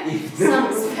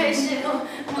some special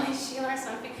machine or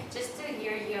something, just to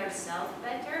hear yourself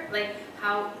better, like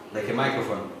how. Like a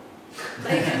microphone.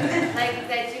 Like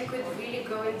that you could really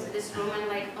go into this room and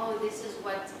like, oh, this is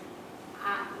what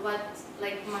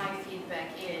like my feedback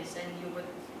is, and you would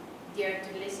dare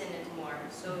to listen it more.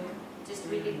 So just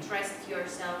really trust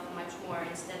yourself much more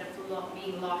instead of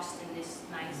being lost in these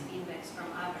nice feedbacks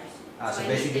from others. So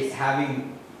basically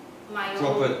having my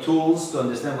proper tools to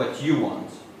understand what you want.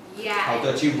 Yeah. How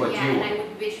to achieve what you want. And I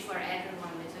would wish for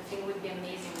everyone this. I think it would be an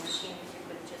amazing machine if you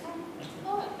could just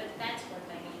but that's what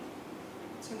I need.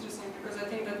 It's interesting because I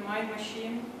think that my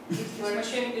machine, this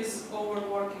machine is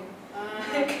overworking.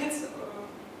 It's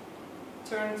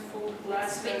turned full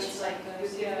blast. Switch, like you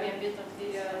give me a bit of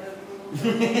this.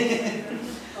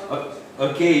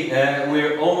 Okay,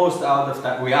 we're almost out of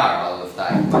time. We are out of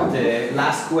time. But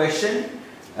last question.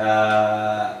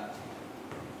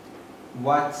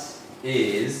 What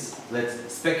is,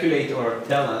 let's speculate or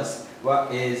tell us,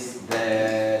 what is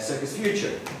the circus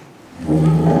future?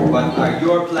 What are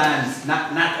your plans,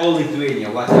 not all Lithuania,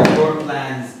 what are your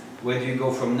plans, where do you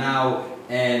go from now?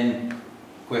 And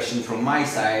question from my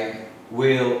side,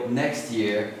 will next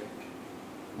year,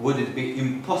 would it be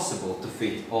impossible to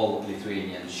fit all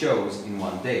Lithuanian shows in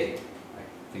one day?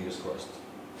 Fingers crossed.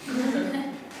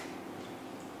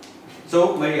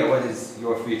 So, Maria, what is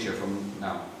your future from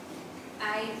now?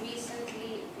 I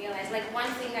recently realized, like, one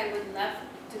thing I would love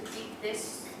to keep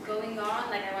this going on,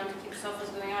 like I want to keep sofas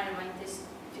going on, I want this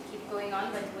to keep going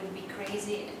on, but it would be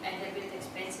crazy and a bit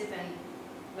expensive, and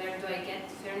where do I get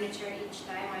furniture each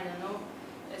time? I don't know.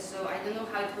 So I don't know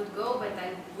how it would go, but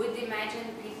I would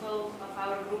imagine people of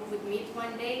our group would meet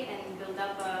one day and build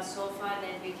up a sofa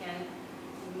that we can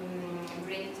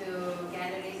bring to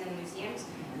galleries and museums.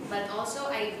 But also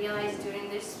I realized during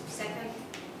this second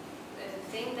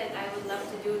thing that I would love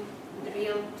to do the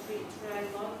real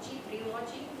trilogy,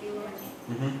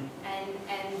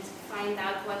 and find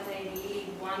out what I really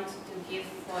want to give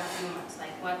for humans,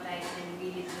 like what I can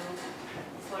really do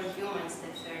for humans the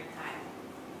third time.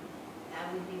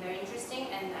 That would be very interesting,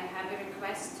 and I have a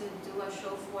request to do a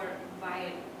show for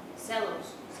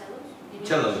cellos.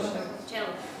 Cellos.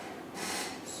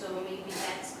 So maybe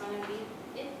that's gonna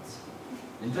be it.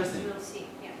 Interesting. We'll see.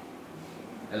 Yeah.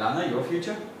 Elena, your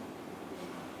future?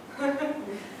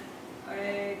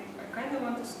 I kind of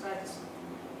want to study something,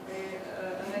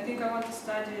 and I think I want to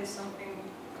study something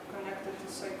connected to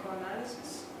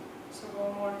psychoanalysis. So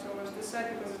go more towards this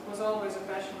side, because it was always a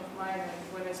passion of mine, and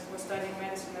when I was studying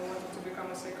medicine I wanted to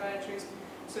become a psychiatrist.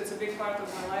 So it's a big part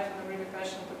of my life, and I'm really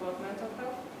passionate about mental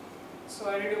health. So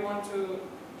I really want to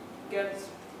get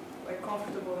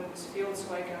comfortable in this field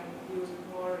so I can use it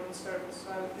more in service.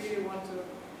 So I really want to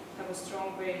have a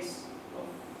strong base of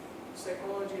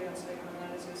psychology and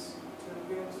psychoanalysis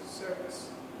to build circus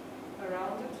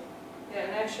around it. Yeah,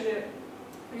 and actually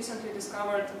recently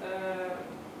discovered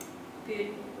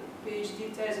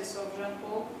PhD thesis of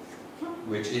Jean-Paul,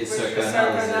 which is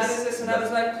psychoanalysis, and I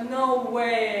was like, no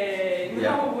way,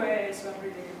 no way. So I'm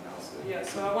reading it now. So yeah,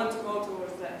 so I want to go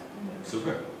towards that.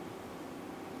 Super.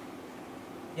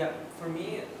 Yeah, for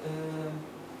me,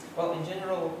 well, in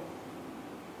general,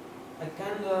 I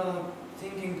kind of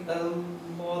thinking a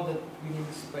lot that we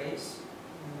need space.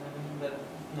 That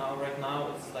right now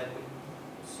it's like a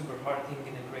super hard thing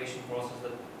in the creation process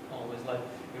that always like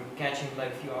you're catching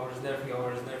like few hours there, few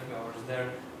hours there, few hours there,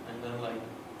 and then like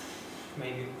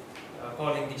maybe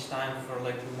calling each time for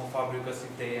like more fabricas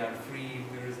if they are free,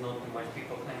 there is not too much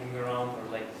people hanging around, or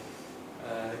like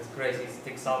it's crazy, it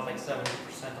takes out like 70%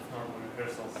 of normal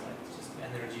rehearsals, like it's just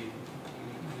energy you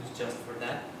use just for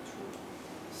that.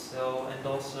 So, and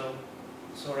also,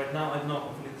 so right now, I don't know,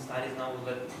 hopefully the studies now will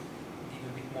let give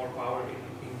a bit more power in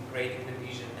creating the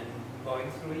vision and going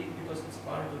through it, because it's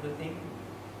part of the thing.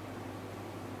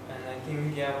 And I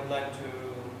think, yeah, I would like to,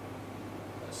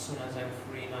 as soon as I'm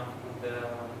free enough, would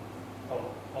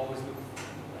always look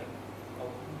like,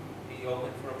 be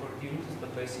open for opportunities,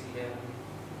 but basically I'm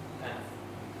kind of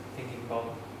thinking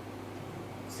about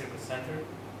Circus Center,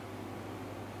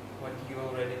 what you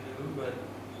already do, but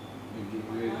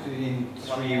in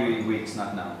 3 weeks,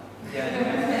 not now.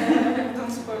 yeah.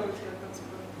 Don't spoil it yet, don't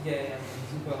spoil it. Yeah,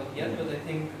 well, yeah, but I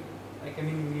think, like, I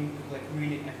mean, we need to, like,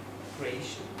 really a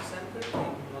creation center,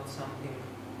 not something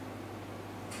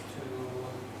to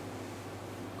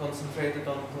concentrate it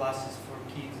on classes for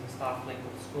kids and stuff like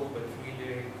at school, but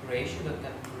really creation that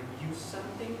can produce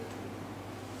something.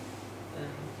 And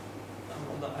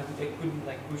I couldn't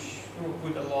like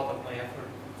put a lot of my effort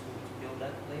to build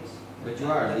that place. But you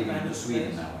are living in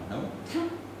Sweden now, no?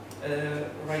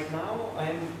 Right now,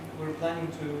 we're planning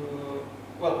to.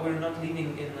 Well, we're not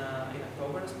living in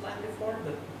October as planned before,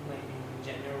 but maybe in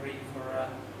January for a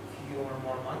few or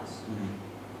more months.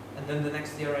 Mm-hmm. And then the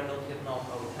next year, I don't yet know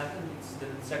how it happened. It's the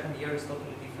second year is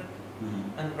totally different.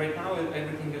 Mm-hmm. And right now,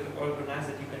 everything is organized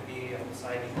that you can be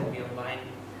outside, you can be online.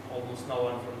 Almost no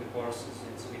one from the course is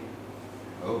in Sweden.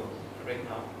 Oh. Right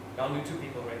now, only 2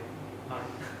 people right now.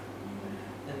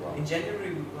 And wow. in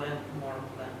January, we plan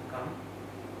to come.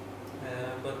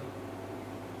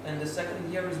 And the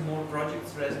second year is more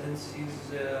projects,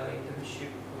 residencies,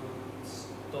 internship. It's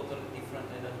totally different.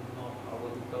 I don't know how it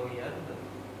will go yet, but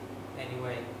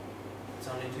anyway, it's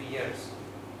only 2 years.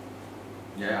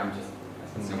 Yeah, I'm just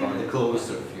thinking about the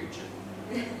closer future.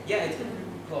 Yeah, it's gonna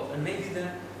be close, and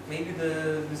maybe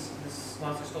this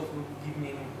master stuff will give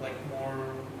me like more,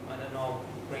 I don't know,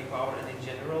 brain power and in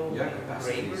general yeah, like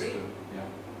bravery. Yeah.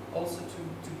 Also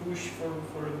to push for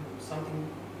something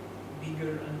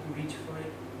bigger and to reach for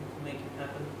it, to make it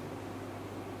happen.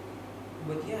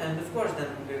 But yeah, and of course then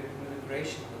the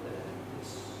creation of this.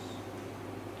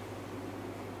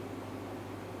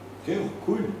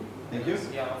 Cool. Thank you.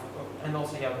 Yeah, and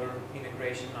also yeah, we're in a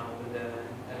creation now with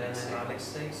Elena and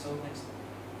Aleksa, so next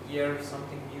year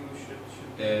something new should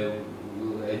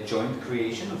a joint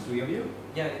creation of 3 of you?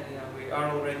 Yeah, we are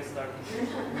already starting.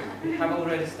 We have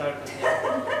already started.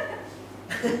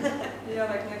 Yeah,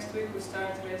 like next week we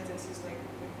start residencies, like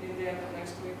in the end of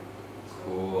next week. So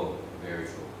Cool, very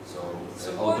cool. So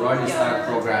what- already start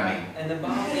programming. And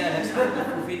about next week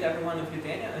to feed everyone in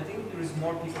Lithuania, I think there is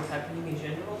more people happening in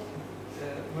general.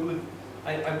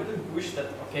 I wouldn't push that.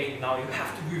 Okay, now you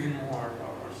have to do even more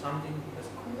or something, because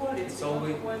it's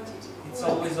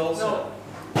always also.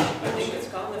 I think it's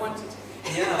kind of quantity.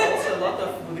 yeah. Also, a lot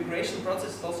of the creation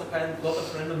process is also kind of a lot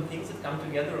of random things that come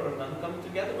together or don't come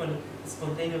together when it's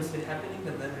spontaneously happening,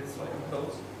 and then it's like it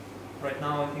goes. Right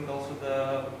now, I think also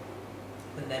the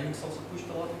pandemics also pushed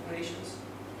a lot of creations,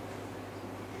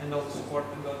 and also support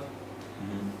we got.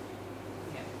 Mm-hmm.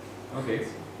 Yeah. Okay.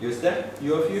 Justė,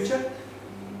 your future?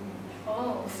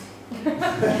 Oh,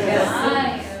 yeah,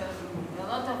 a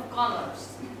lot of colors.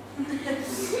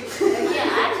 Yeah,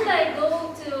 actually I go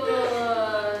to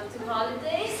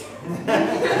holidays.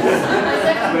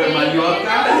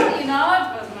 You know, it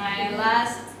was my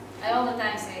last, I all the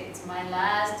time say it's my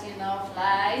last,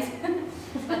 flight.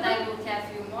 But I will have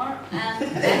few more, and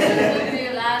actually it will be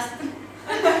last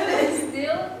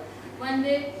still one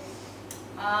day.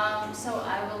 So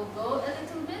I will go a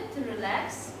little bit to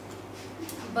relax,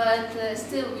 but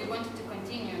still we wanted to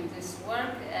continue this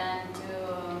work and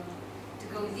to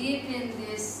go deep in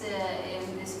this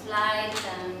flight,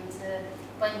 and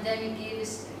pandemic gave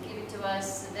it to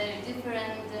us very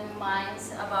different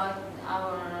minds about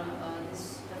our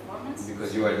this performance.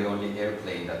 Because you are the only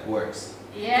airplane that works.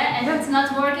 Yeah, and it's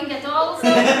not working at all.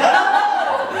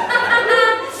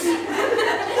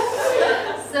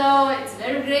 So it's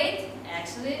very great.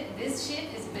 Actually, this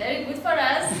shit is very good for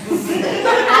us,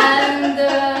 and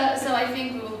so I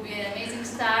think we will be amazing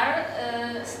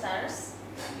stars.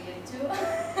 We have two,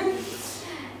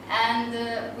 and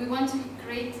we want to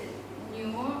create a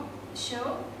new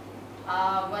show.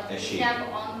 But we have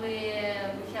only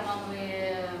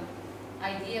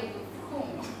idea with whom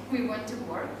we want to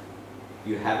work.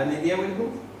 You have an idea with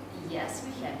who? Yes,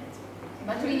 we have it.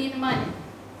 But we need money.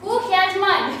 Who has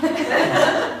money?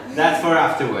 That's for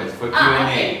afterwards, for Q&A.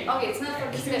 Okay. Okay, it's not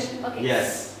for discussion. Okay.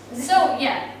 Yes. So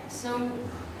yeah, so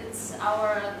it's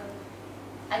our.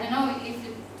 I don't know if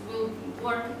it will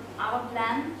work our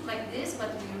plan like this, but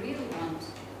we really want.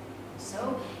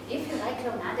 So if you like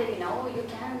Leonardo, you know, you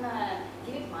can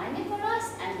give it money for us,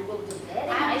 and we will do very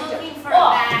I'm nice looking job. for a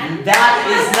band. That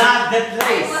is not the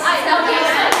place.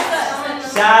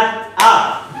 Shut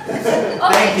up.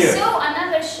 Thank you. So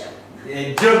another show.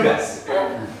 Džiugas.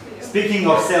 Speaking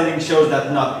of selling shows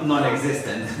that not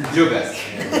non-existent, Džiugas.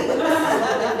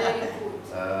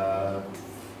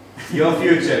 Your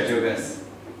future, Džiugas.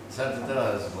 So to tell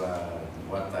us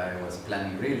what I was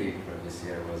planning really for this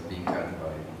year was being cut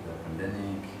by the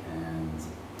pandemic, and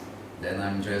then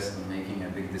I'm just making a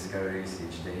big discoveries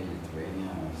each day in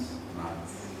Lithuania.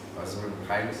 I was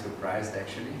highly surprised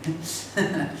actually.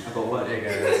 About what?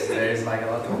 Because there is like a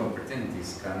lot of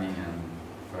opportunities coming, and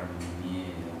for me,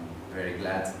 I'm very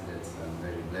glad that I'm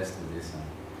very blessed with this. And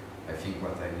I think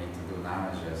what I need to do now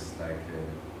is just like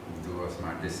do a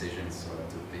smart decisions what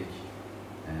to pick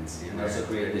and see. And also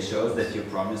create the shows that you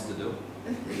promised to do.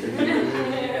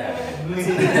 Yeah.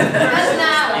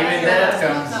 Now. Even that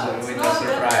comes with a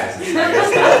surprise. It's like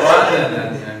I start one and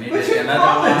then immediately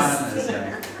another one.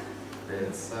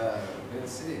 It's we'll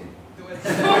see. Do it.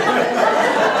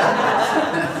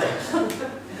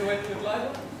 Do it with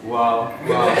Lila. Wow.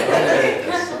 Wow.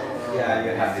 So, Yeah,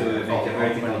 you have to make a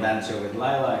vertical dance show with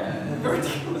Lila.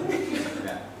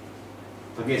 Yeah.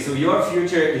 Okay, so your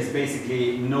future is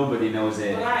basically nobody knows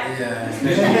it. yeah.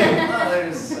 Well,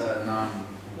 there's now I'm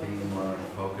being more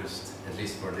focused, at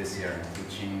least for this year, on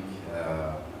teaching,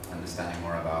 understanding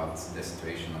more about the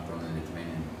situation not only in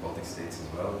Lithuanian Baltic states as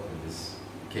well, but this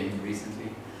came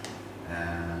recently,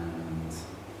 and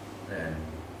then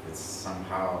it's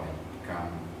somehow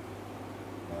become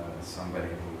somebody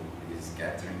who is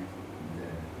gathering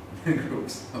the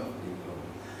groups of people.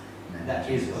 That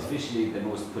is officially the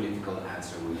most political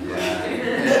answer we have.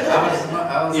 Yeah.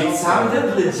 I was It also-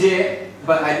 sounded legit,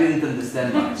 but I didn't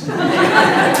understand much.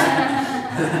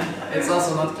 It's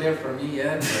also not clear for me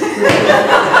yet.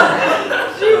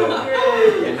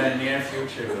 In the near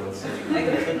future, we'll see. I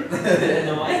get it.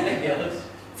 No, I get it.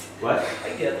 What? I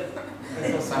get it.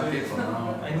 Some people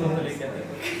know. I totally get it.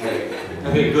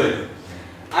 Okay, good.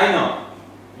 I know.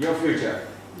 Your future.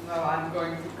 No, I'm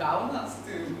going to Kaunas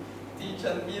to teach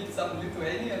and meet some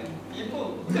Lithuanian people.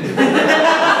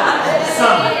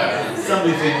 Some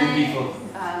Lithuanian people.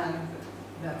 And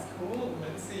that's cool.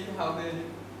 Let's see how they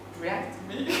react to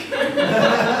me.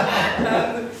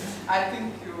 And I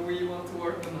think we want to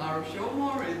work on our show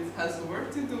more. It has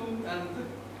work to do, and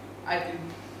I think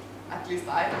at least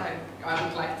I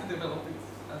would like to develop it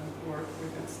and work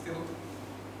with it still.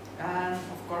 And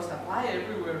of course apply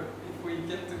everywhere if we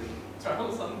get to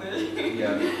travel someday.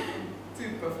 Yeah. To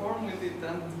perform with it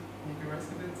and maybe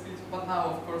residencies. But now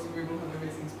of course we will have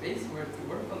amazing space where to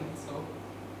work on it, so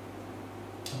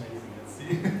Amazing. Let's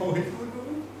see how it will go.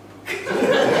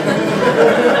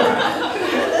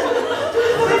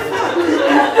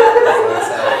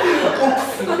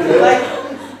 Like,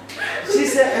 she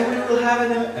said, and we will have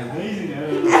an amazing.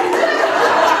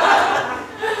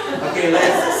 Okay,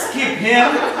 let's skip him.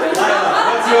 Lila,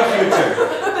 what's your future?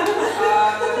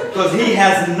 Because he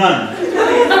has none.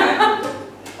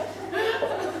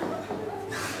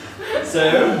 So,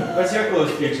 what's your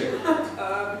close future?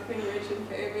 Being rich and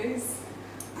famous.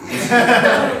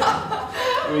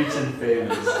 Rich and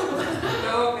famous.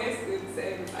 No, basically the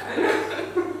same time.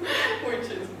 which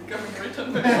is becoming rich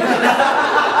and Okay.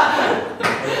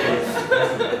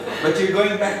 But you're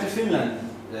going back to Finland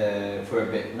for a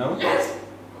bit, no? Yes.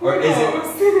 Or is it?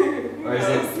 Who Or is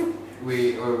knows? it?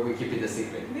 We keep it a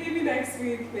secret. Maybe next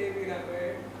week, maybe that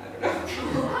way. I don't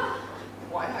know.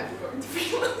 Why are you going to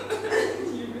Finland?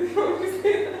 You really want me to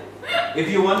say that? If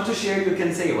you want to share, you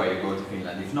can say why you go to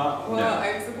Finland. If not, Well, no.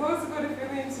 I'm supposed to go to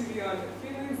Finland to be on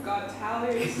Finland's Got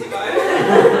Talent, but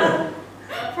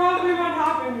probably won't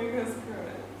happen because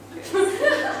Corona.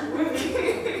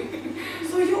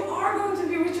 So you are going to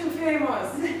be rich and famous.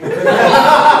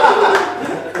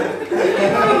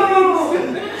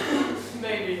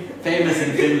 Maybe. Famous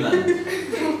in Finland.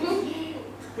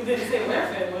 We didn't say we're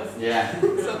famous. Yeah.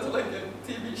 Sounds like a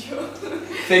TV show.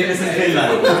 Famous in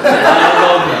Finland.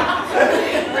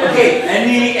 Okay.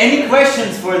 Any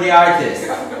questions for the artist?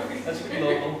 Let's be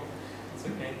global. It's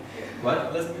okay. What?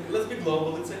 Let's be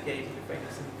global. It's okay to be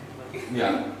famous in Finland.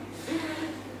 Yeah.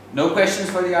 No questions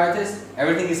for the artist?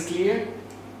 Everything is clear?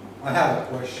 I have a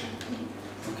question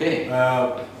Okay.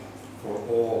 for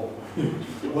all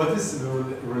what is the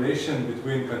relation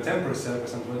between contemporary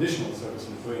circus and traditional circus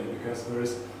in Lithuania? Because there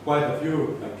is quite a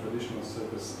few traditional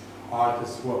circus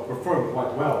artists who perform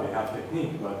quite well. They have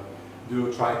technique, but do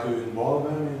you try to involve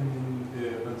them in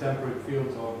the contemporary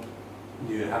field, or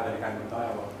do you have any kind of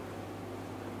dialogue?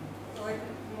 Like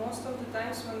most of the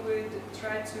times when we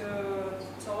try to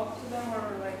talk to them,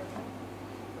 or like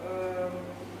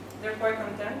they're quite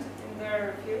content in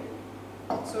their field,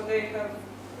 so they have,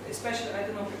 especially, I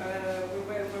don't know,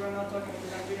 we were not talking to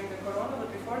them during the corona,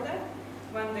 but before that,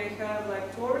 when they have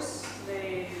like tours,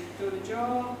 they do the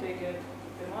job, they get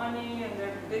the money, and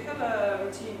they have a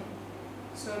routine,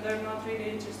 so they're not really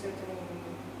interested in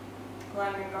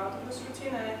climbing out of this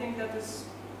routine, and I think that is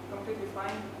completely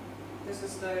fine. This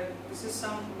is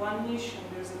one niche, and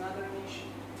there's another niche.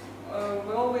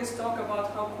 We always talk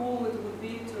about how cool it would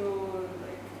be to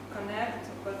like connect,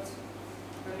 but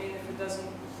I mean, if it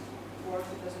doesn't work,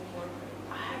 it doesn't work.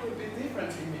 I have a bit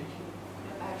different image,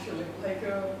 actually. Like,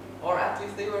 or at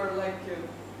least they were like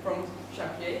from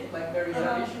Shakier, like very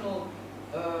traditional.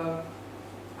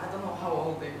 I don't know how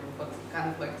old they were, but kind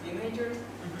of like teenagers,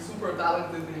 super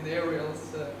talented in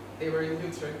aerials. They were in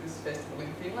Youth Circus Festival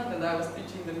in Finland, and I was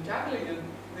teaching them juggling, and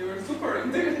they were super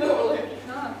into it.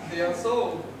 Like, they are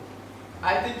so.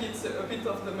 I think it's a bit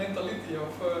of the mentality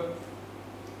of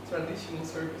traditional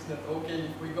circus that okay,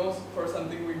 if we go for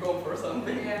something, we go for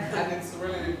something, and it's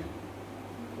really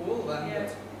cool. And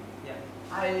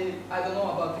I don't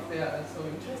know about if they are so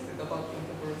interested about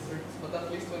contemporary circus, but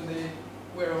at least when they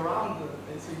were around,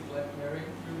 they seemed like very.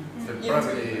 But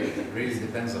probably it really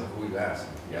depends on who you ask.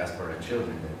 If you ask for a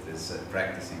children that is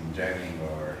practicing juggling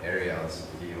or aerials,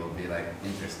 he will be like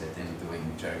interested in doing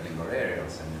juggling or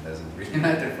aerials, and it doesn't really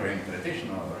matter for him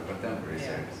traditional or contemporary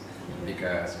circus,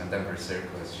 because contemporary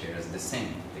circus shares the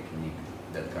same technique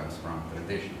that comes from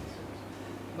traditional circus.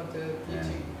 But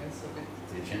teaching is a bit.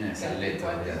 Teaching is a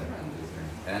little different,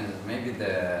 and maybe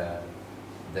the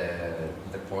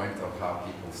point of how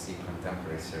people see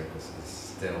contemporary circus is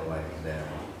still like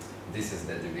this is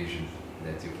the division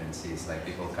that you can see. It's like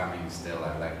people coming still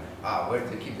are like, where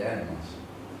to keep the animals?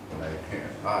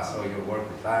 Like, so you work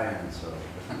with lions, or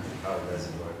how does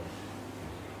it work?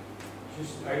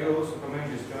 I will also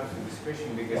comment just to answer this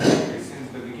question, because actually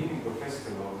since the beginning of the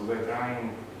festival, we were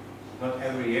trying, not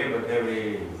every year, but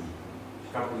every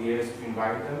couple of years, to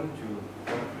invite them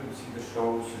to come to see the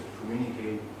shows, to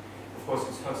communicate. Of course,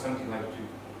 it's not something like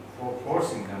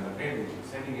forcing them, but really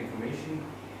sending information.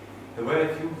 There were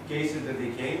a few cases that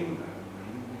they came,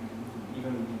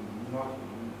 even not,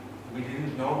 we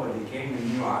didn't know, but they came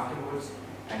and knew afterwards.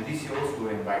 And this year also we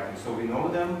invited. So we know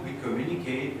them, we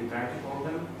communicate, we try to call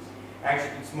them.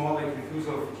 Actually, it's more like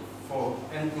refusal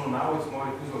until now it's more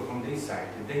refusal from their side.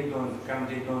 They don't come,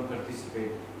 they don't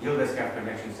participate. Gildas have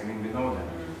connections, I mean, we know them.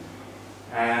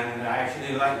 And I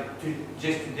actually like,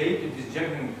 just today to this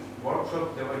juggling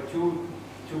workshop, there were two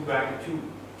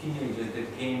teenagers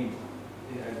that came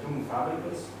doing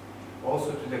fabrics,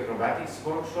 also to the acrobatics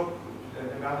workshop, to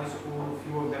the Valley School. A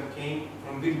few of them came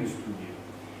from Vilnius studio.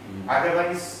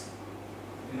 Otherwise,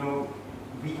 you know,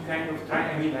 we kind of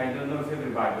try, I mean, I don't know if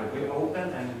everybody, but we're open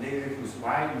and they refuse.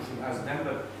 Why? You should ask them.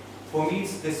 But for me,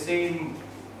 it's the same,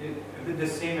 a bit the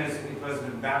same as it was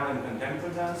with ballet and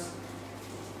contemporary dance.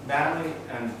 Ballet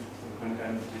and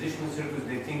traditional circus,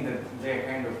 they think that they're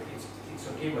kind of, it's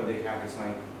okay what they have. It's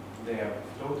like they are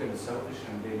totally selfish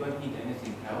and they don't need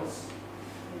anything else.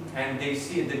 And they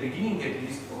see at the beginning, at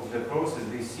least, of the process,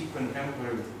 they see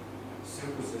contemporary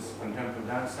circuses, contemporary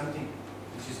dance, something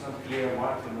which is not clear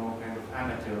what, you know, kind of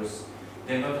amateurs.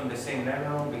 They're not on the same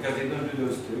level because they don't do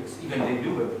those tricks. Even they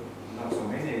do, but not so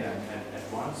many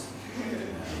at once.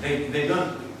 They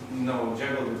don't, you know,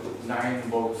 juggle with 9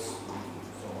 balls.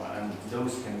 And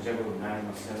those can juggle 9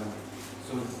 or 7.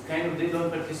 So kind of they don't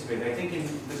participate. I think in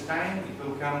this time it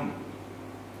will come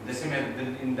the same as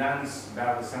in dance,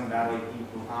 some ballet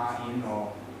people are in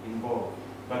or involved.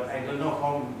 But I don't know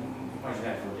how much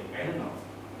that will take. I don't know.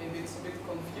 Maybe it's a bit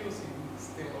confusing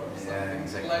still or something. Yeah,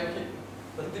 exactly.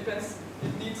 Like it depends,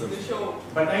 it needs the show.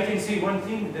 But I can say one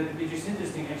thing that which is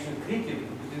interesting, actually critic,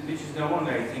 which is the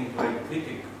only, I think, like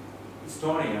critic,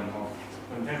 historian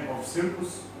of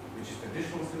circus, which is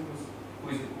traditional circus,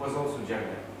 who was also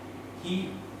juggler. He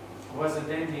was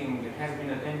attending, has been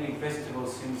attending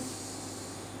festivals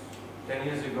since 10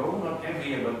 years ago, not every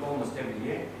year, but almost every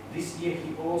year. This year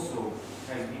he also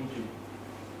has been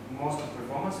to most of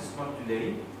performances, not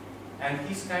today. And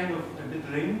he's kind of a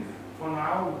bit link for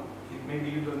now. Maybe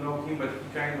you don't know him, but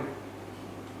he kind of,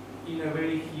 in a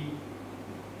way, he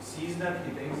sees that,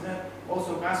 he thinks that.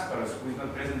 Also Kasparas, who is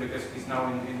not present because he's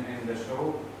now in the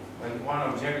show, like one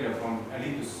of juggler from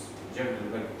Elitus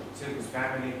like circus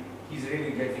family, he's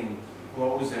really getting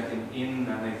close and in,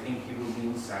 and I think he will be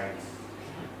inside.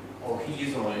 Or he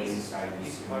is already inside.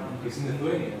 He's in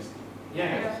Lithuania.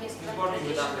 Yeah. He's working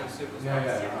with other circus. I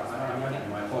met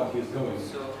him. I thought he was going.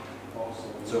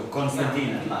 So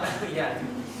Konstantin. Yeah,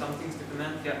 some things to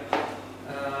comment. Yeah.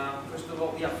 First of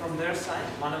all, yeah, from their side,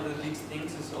 one of the big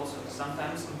things is also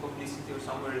sometimes in publicity or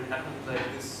somewhere it happens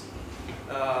like this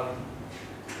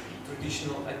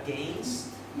traditional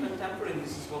against contemporary.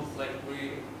 This is what like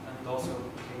we and also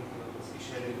I think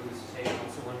officially we say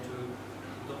also want to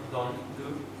don't do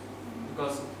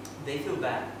because they feel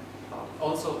bad.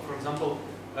 Also, for example,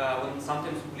 when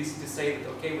sometimes publicity say that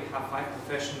okay, we have 5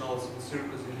 professionals in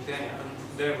circus in Lithuania, and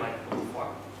they're like, what the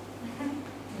fuck?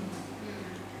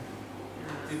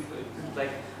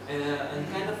 Like,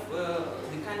 and kind of,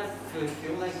 they kind of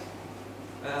feel like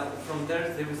from there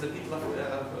is a bit of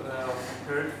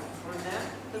hurt for them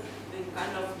that they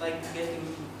kind of like getting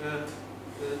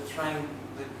trying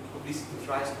the publicity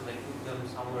tries to like put them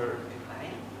somewhere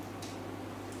behind.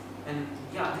 And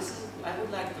yeah, this is I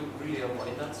would like to really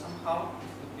avoid that somehow.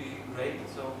 It would be great.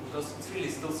 So because it's really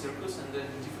still circus and there's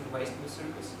different ways to do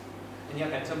circus. And yeah,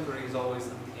 contemporary is always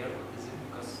unclear what is it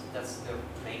because that's the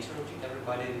nature of it.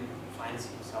 Everybody finds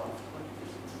himself what it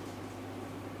is.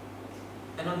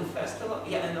 And on the festival,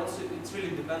 yeah, and also it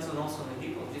really depends on also on the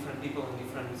people, different people in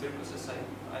different circuses.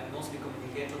 I mostly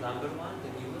communicate with number one,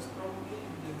 the newest probably.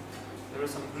 There are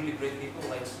some really great people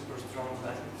like super strong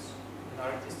athletes and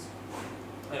artists.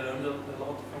 I learned a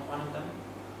lot from one of them.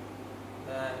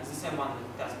 It's the same one that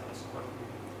Jasper is working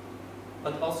with.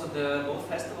 But also both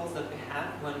festivals that we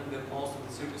have when most of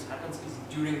the circus happens is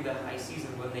during the high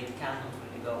season when they cannot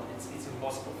really go. It's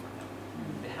impossible for them.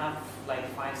 They have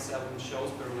like 5-7 shows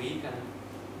per week and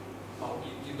well,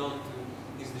 you don't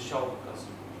miss the show because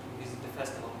you visit the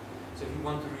festival. So if you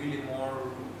want to really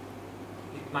more,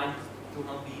 it might still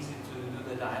not be easy to do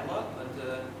the dialogue, but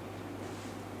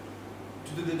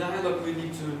to do the dialogue we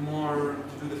need to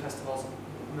do the festivals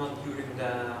not during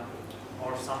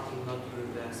or something not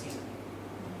during the season.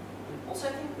 And also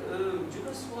I think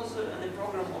Džiugas was in the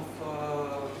program of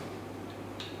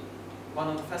one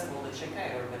of the festivals that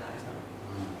Čekai organized.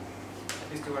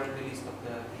 At least you were in the list of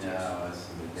the features. Yeah, I was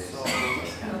in the days. So,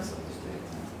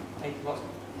 it was?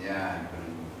 Yeah, I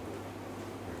couldn't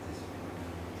participate.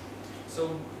 So,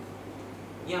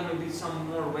 yeah, maybe some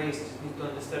more ways to need to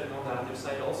understand on the other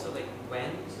side also, like when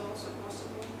is also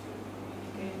possible to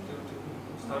communicate,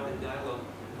 to start the dialogue.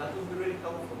 That would be really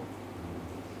helpful.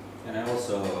 And I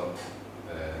also,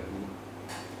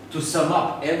 to sum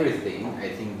up everything, I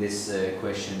think this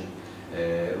question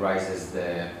raises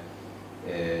the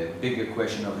bigger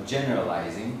question of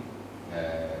generalizing,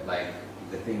 like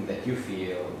the thing that you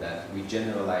feel that we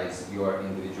generalize your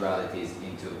individualities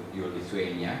into your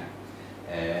Lithuania,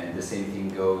 and the same thing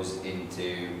goes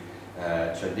into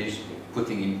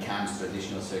putting in camps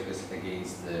traditional circus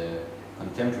against the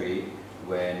contemporary,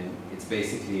 when it's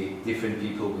basically different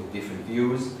people with different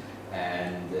views,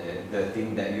 and the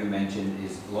thing that you mentioned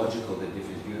is logical, the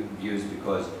different views,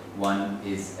 because one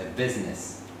is a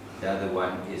business, the other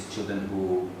one is children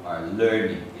who are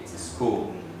learning, it's a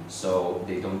school, so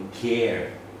they don't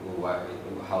care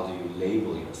how do you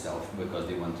label yourself, because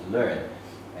they want to learn.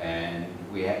 And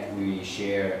we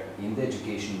share in the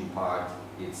education part,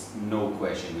 it's no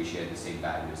question we share the same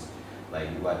values, like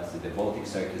what the Baltic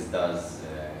Circus does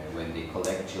when they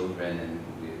collect children and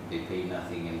they pay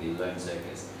nothing and they learn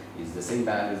circus. It's the same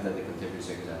values that the contemporary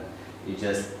circus has. It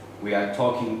just, we are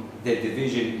talking, the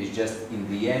division is just in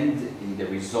the end, in the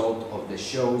result of the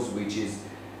shows, which is,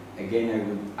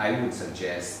 again, I would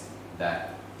suggest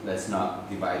that let's not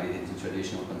divide it into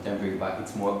traditional contemporary, but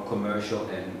it's more commercial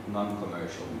and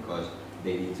non-commercial, because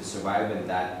they need to survive, and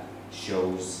that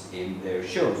shows in their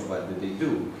shows. What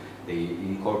do? They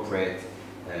incorporate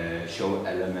show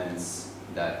elements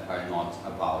that are not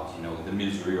about, you know, the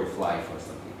misery of life or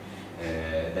something.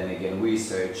 Then again, we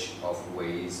search of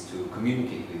ways to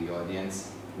communicate with the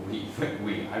audience.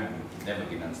 I've never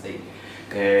been on stage,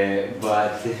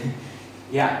 but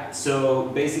yeah. So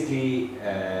basically,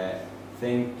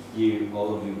 thank you,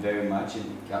 all of you, very much.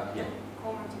 And yeah.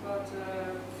 Comment about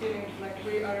feeling like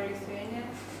we are Lithuanian.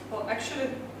 Well, actually,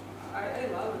 I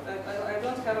love it. I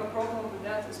don't have a problem with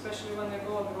that, especially when I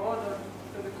go abroad or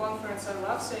to the conference. I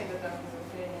love saying that I'm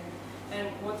Lithuanian. And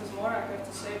what is more, I have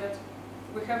to say that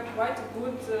we have quite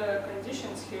good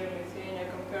conditions here in Lithuania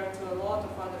compared to a lot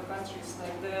of other countries,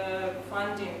 like the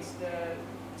fundings, the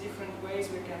different ways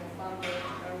we can fund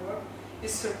our work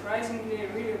is surprisingly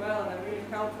really well and really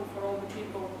helpful for all the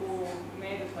people who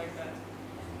made it like that.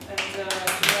 And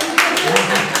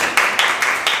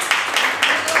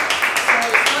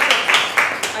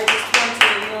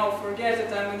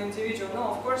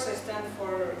of course I stand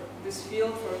for this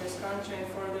field, for this country, and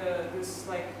for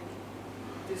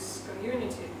this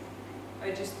community. I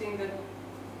just think that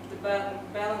the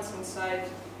balance inside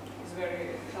is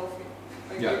very healthy.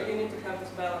 Like you need to have this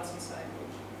balance inside,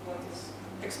 what is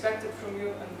expected from you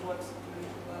and what you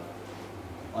love.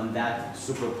 On that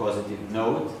super positive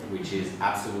note, which is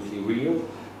absolutely real,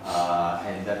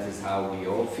 and that is how we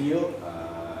all feel,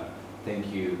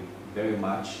 thank you very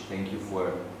much. Thank you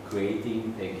for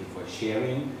creating, thank you for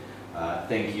sharing,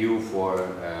 thank you for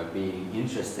being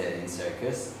interested in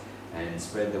circus, and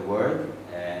spread the word.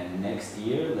 And next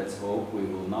year, let's hope we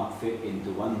will not fit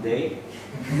into one day.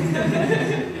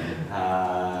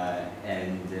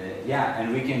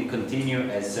 And we can continue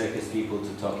as circus people to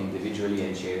talk individually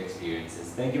and share experiences.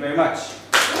 Thank you very much.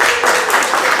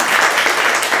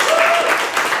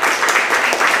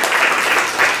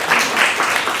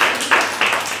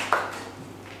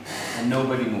 And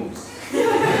nobody moves.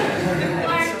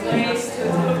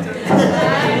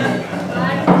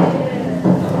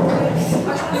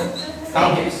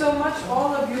 Thank you so much,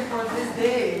 all of you, for this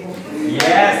day.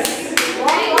 Yes.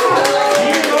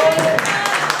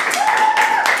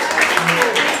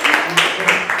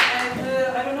 And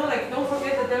I don't know, like, don't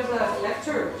forget that there's a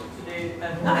lecture today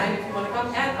at 9 if you want to come,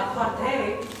 and a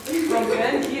party from the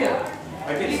end here.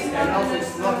 I guess, and also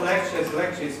it's not lecture,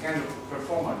 it's kind of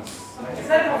performance. It's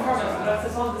not a performance, but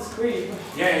it's on the screen.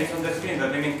 Yeah, it's on the screen,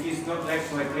 but I mean, it's not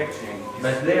actually like lecturing.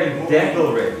 But they're dead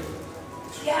already.